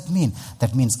 What does that mean?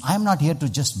 That means I'm not here to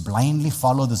just blindly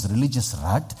follow this religious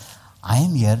rut. I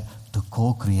am here to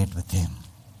co-create with Him.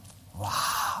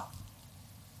 Wow.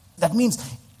 That means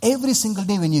every single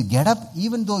day when you get up,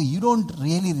 even though you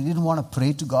didn't want to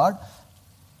pray to God,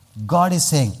 God is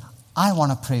saying, I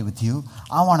want to pray with you.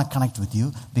 I want to connect with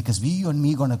you because you and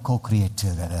me are going to co-create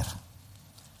together.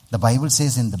 The Bible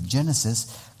says in the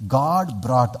Genesis, God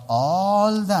brought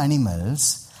all the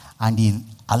animals and He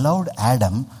allowed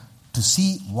Adam to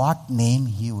see what name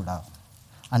he would have.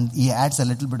 And He adds a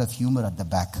little bit of humor at the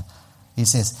back. He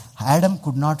says, Adam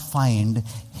could not find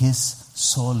his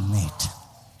soulmate.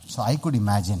 So I could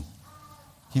imagine,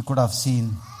 he could have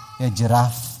seen a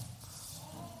giraffe.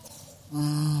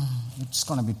 It's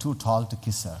going to be too tall to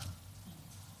kiss her.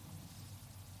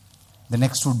 The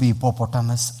next would be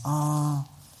hippopotamus.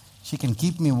 She can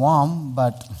keep me warm,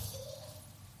 but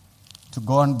to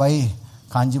go and buy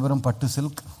Kanjipuram Pattu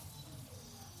silk,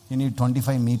 you need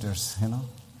 25 meters,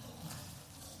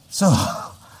 So,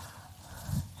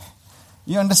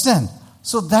 you understand?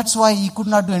 So that's why he could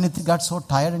not do anything. Got so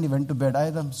tired and he went to bed. I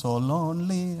am so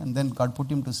lonely. And then God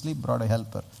put him to sleep, brought a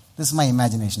helper. This is my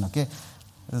imagination, okay?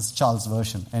 This is Charles'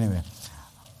 version. Anyway,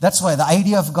 that's why the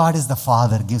idea of God is the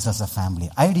Father gives us a family.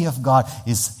 Idea of God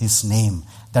is His name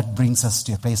that brings us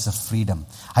to a place of freedom.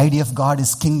 Idea of God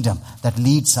is kingdom that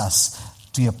leads us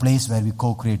to a place where we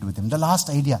co-create with Him. The last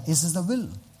idea is the will.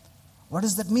 What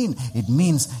does that mean? It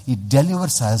means it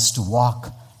delivers us to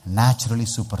walk naturally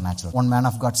supernatural. One man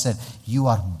of God said, you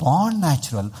are born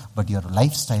natural, but your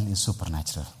lifestyle is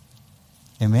supernatural.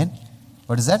 Amen?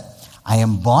 What is that? I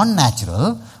am born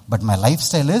natural, but my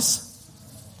lifestyle is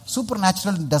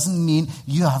supernatural. Doesn't mean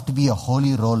you have to be a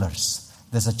holy rollers.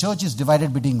 There's a church is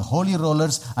divided between holy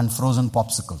rollers and frozen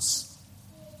popsicles.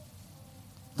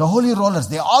 The holy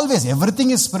rollers,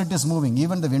 everything is spirit is moving.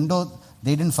 Even the window,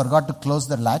 they didn't forgot to close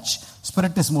the latch.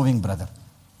 Spirit is moving, brother.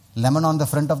 Lemon on the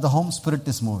front of the home, spirit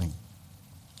is moving.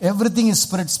 Everything is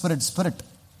spirit, spirit, spirit.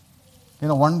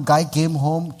 One guy came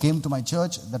to my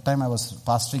church. That time I was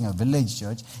pastoring a village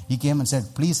church. He came and said,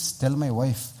 please tell my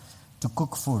wife to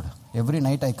cook food. Every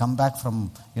night I come back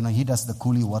from, he does the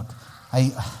coolie work.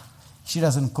 She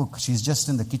doesn't cook. She's just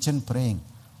in the kitchen praying.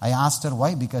 I asked her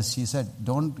why, because she said,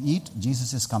 don't eat,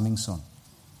 Jesus is coming soon.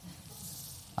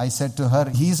 I said to her,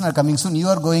 He is not coming soon, you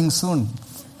are going soon.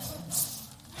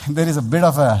 There is a bit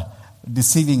of a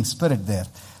deceiving spirit there.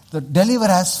 So deliver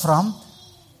us from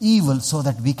evil so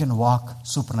that we can walk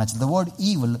supernatural. The word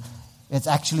evil, it's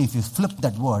actually, if you flip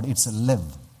that word, it's a live.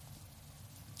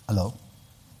 Hello?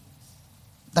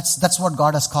 That's what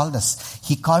God has called us.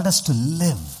 He called us to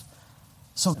live.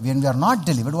 So when we are not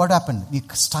delivered, what happened? We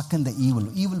stuck in the evil.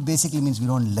 Evil basically means we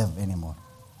don't live anymore.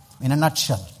 In a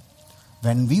nutshell,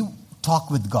 when we talk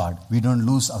with God, we don't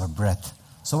lose our breath.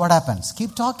 So what happens?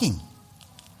 Keep talking.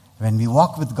 When we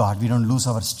walk with God, we don't lose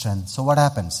our strength. So what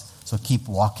happens? So keep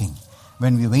walking.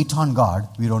 When we wait on God,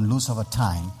 we don't lose our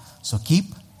time. So keep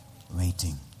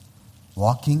waiting.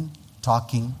 Walking,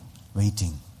 talking,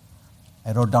 waiting.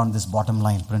 I wrote down this bottom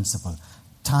line principle.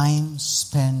 Time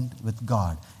spent with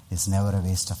God is never a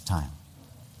waste of time.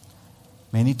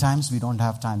 Many times we don't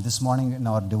have time. This morning in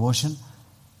our devotion,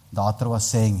 the author was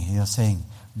saying,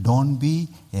 don't be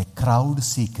a crowd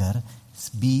seeker,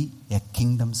 be a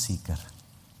kingdom seeker.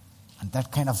 And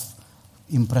that kind of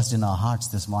impressed in our hearts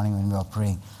this morning when we were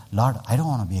praying. Lord, I don't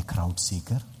want to be a crowd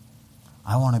seeker.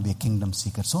 I want to be a kingdom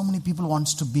seeker. So many people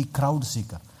wants to be crowd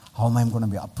seeker. How am I going to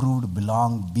be approved,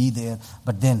 belong, be there?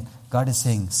 But then God is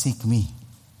saying, seek me.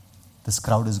 This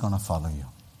crowd is going to follow you.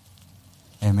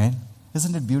 Amen.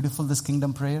 Isn't it beautiful, this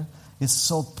kingdom prayer? It's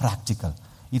so practical.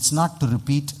 It's not to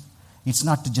repeat. It's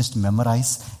not to just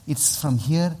memorize. It's from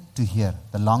here to here.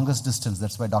 The longest distance.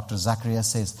 That's why Dr. Zacharias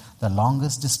says the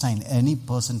longest distance any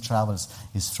person travels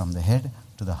is from the head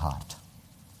to the heart.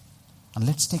 And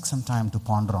let's take some time to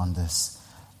ponder on this.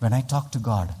 When I talk to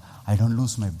God, I don't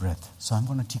lose my breath. So I'm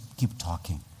going to keep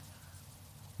talking.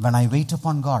 When I wait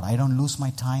upon God, I don't lose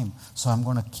my time. So I'm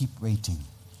going to keep waiting.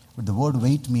 But the word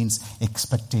wait means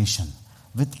expectation.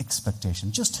 With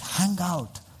expectation. Just hang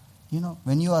out.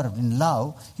 When you are in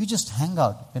love, you just hang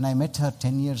out. When I met her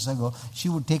 10 years ago, she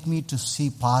would take me to see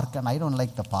park, and I don't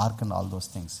like the park and all those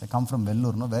things. I come from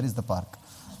Vellore, where is the park?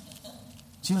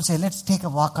 She will say, let's take a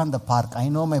walk on the park. I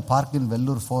know my park in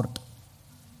Vellore Fort.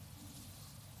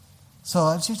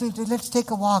 So she said, let's take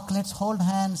a walk, let's hold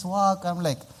hands, walk. I'm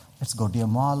like, let's go to a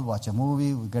mall, watch a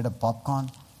movie, we get a popcorn.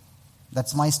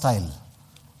 That's my style.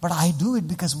 But I do it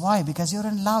because why? Because you're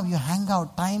in love, you hang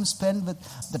out, time spent with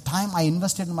the time I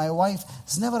invested in my wife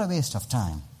is never a waste of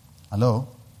time. Hello?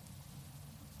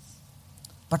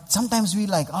 But sometimes we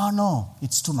like, oh no,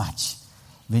 it's too much.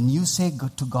 When you say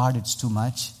to God it's too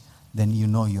much, then you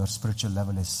know your spiritual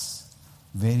level is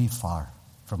very far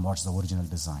from what's the original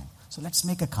design. So let's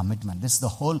make a commitment. This is the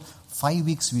whole 5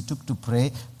 weeks we took to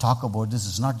pray, talk about this.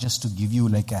 It's not just to give you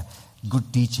like a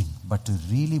good teaching, but to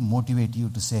really motivate you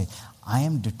to say, I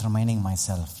am determining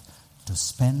myself to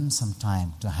spend some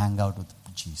time to hang out with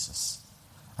Jesus.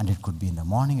 And it could be in the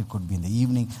morning, it could be in the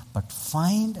evening, but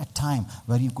find a time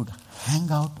where you could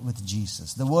hang out with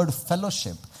Jesus. The word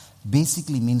fellowship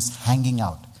basically means hanging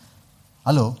out.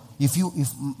 Hello, if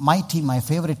my team, my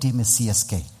favorite team is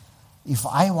CSK. If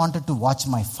I wanted to watch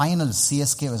my finals,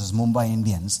 CSK versus Mumbai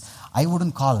Indians, I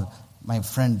wouldn't call my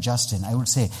friend Justin. I would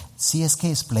say,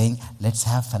 CSK is playing, let's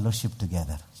have fellowship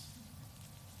together.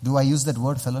 Do I use that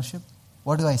word fellowship?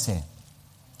 What do I say?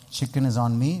 Chicken is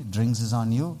on me, drinks is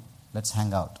on you, let's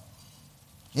hang out.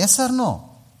 Yes or no?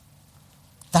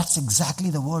 That's exactly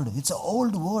the word. It's an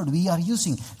old word we are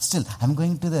using. Still, I'm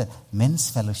going to the men's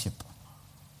fellowship.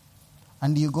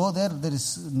 And you go there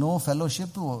is no fellowship,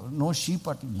 no sheep,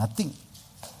 nothing.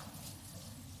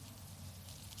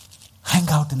 Hang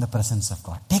out in the presence of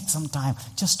God. Take some time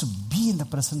just to be in the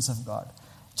presence of God.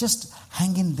 Just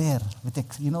hang in there.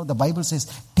 The Bible says,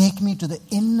 take me to the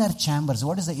inner chambers.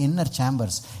 What is the inner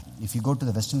chambers? If you go to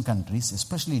the Western countries,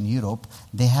 especially in Europe,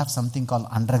 they have something called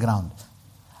underground.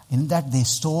 In that they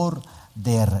store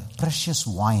their precious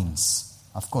wines.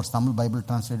 Of course, Tamil Bible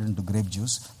translated into grape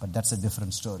juice, but that's a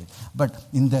different story. But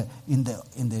in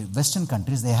the Western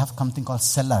countries, they have something called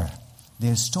cellar.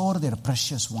 They store their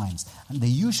precious wines. And they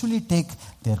usually take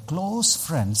their close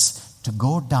friends to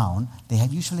go down. They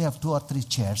usually have 2 or 3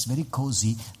 chairs, very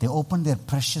cozy. They open their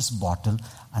precious bottle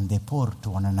and they pour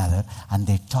to one another and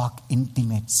they talk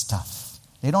intimate stuff.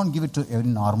 They don't give it to every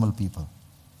normal people.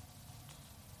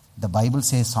 The Bible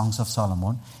says, Songs of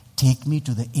Solomon, take me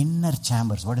to the inner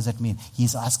chambers. What does that mean?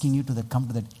 He's asking you to come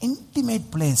to that intimate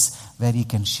place where he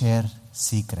can share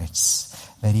secrets,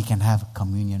 where he can have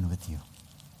communion with you.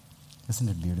 Isn't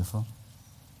it beautiful?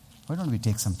 Why don't we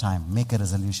take some time, make a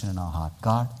resolution in our heart.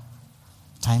 God,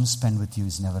 time spent with you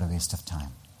is never a waste of time.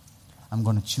 I'm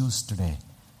going to choose today.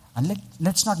 And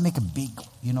let's not make a big,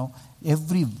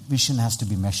 every vision has to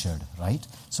be measured, right?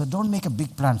 So don't make a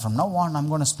big plan. From now on, I'm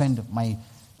going to spend my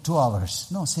 2 hours.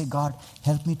 No, say, God,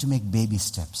 help me to make baby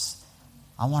steps.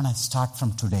 I want to start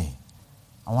from today.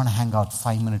 I want to hang out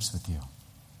 5 minutes with you.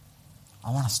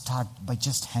 I want to start by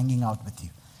just hanging out with you.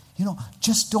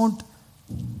 Just don't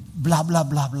blah, blah,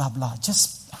 blah, blah, blah.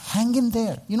 Just hang in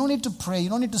there. You don't need to pray. You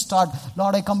don't need to start,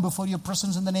 Lord, I come before your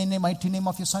presence in the mighty name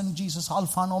of your Son, Jesus,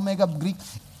 Alpha and Omega, Greek.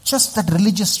 Just that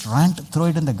religious rant, throw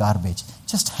it in the garbage.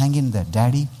 Just hang in there.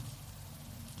 Daddy,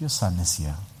 your son is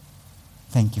here.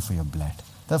 Thank you for your blood.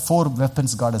 There are 4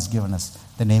 weapons God has given us.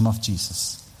 The name of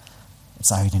Jesus.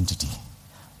 It's our identity.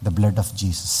 The blood of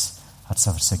Jesus. That's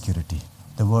our security.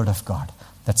 The word of God.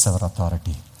 That's our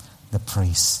authority. The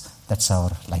praise. That's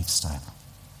our lifestyle.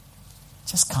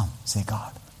 Just come. Say,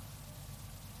 God,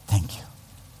 thank you.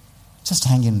 Just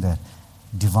hang in there.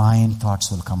 Divine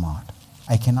thoughts will come out.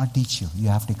 I cannot teach you. You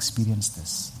have to experience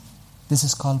this. This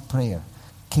is called prayer.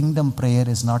 Kingdom prayer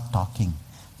is not talking.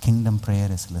 Kingdom prayer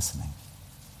is listening.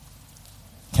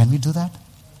 Can we do that?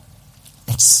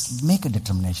 Let's make a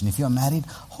determination. If you are married,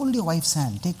 hold your wife's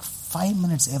hand. Take 5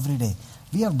 minutes every day.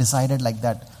 We have decided like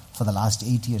that for the last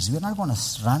 8 years. We are not going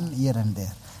to run here and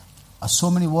there. So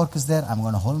many work is there. I'm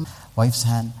going to hold my wife's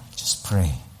hand. Just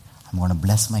pray. I'm going to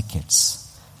bless my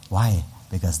kids. Why?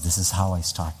 Because this is how I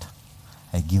start.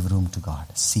 I give room to God.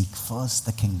 Seek first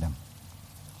the kingdom.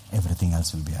 Everything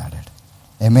else will be added.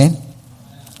 Amen?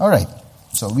 All right.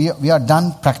 So we are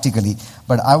done practically.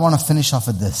 But I want to finish off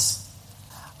with this.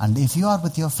 And if you are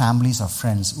with your families or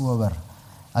friends, whoever,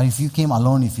 or if you came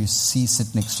alone, if you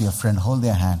sit next to your friend, hold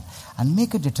their hand and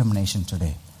make a determination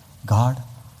today. God,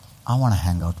 I want to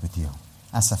hang out with you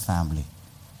as a family.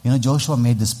 You know, Joshua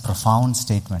made this profound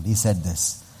statement. He said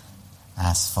this,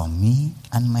 as for me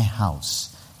and my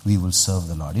house, we will serve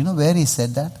the Lord. You know where he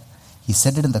said that? He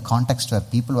said it in the context where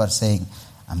people were saying,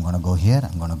 I'm going to go here,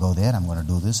 I'm going to go there, I'm going to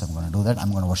do this, I'm going to do that, I'm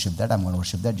going to worship that, I'm going to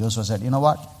worship that. Joshua said, you know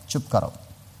what? Chup karo.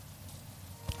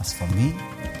 As for me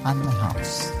and my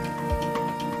house,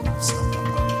 we will serve the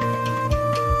Lord.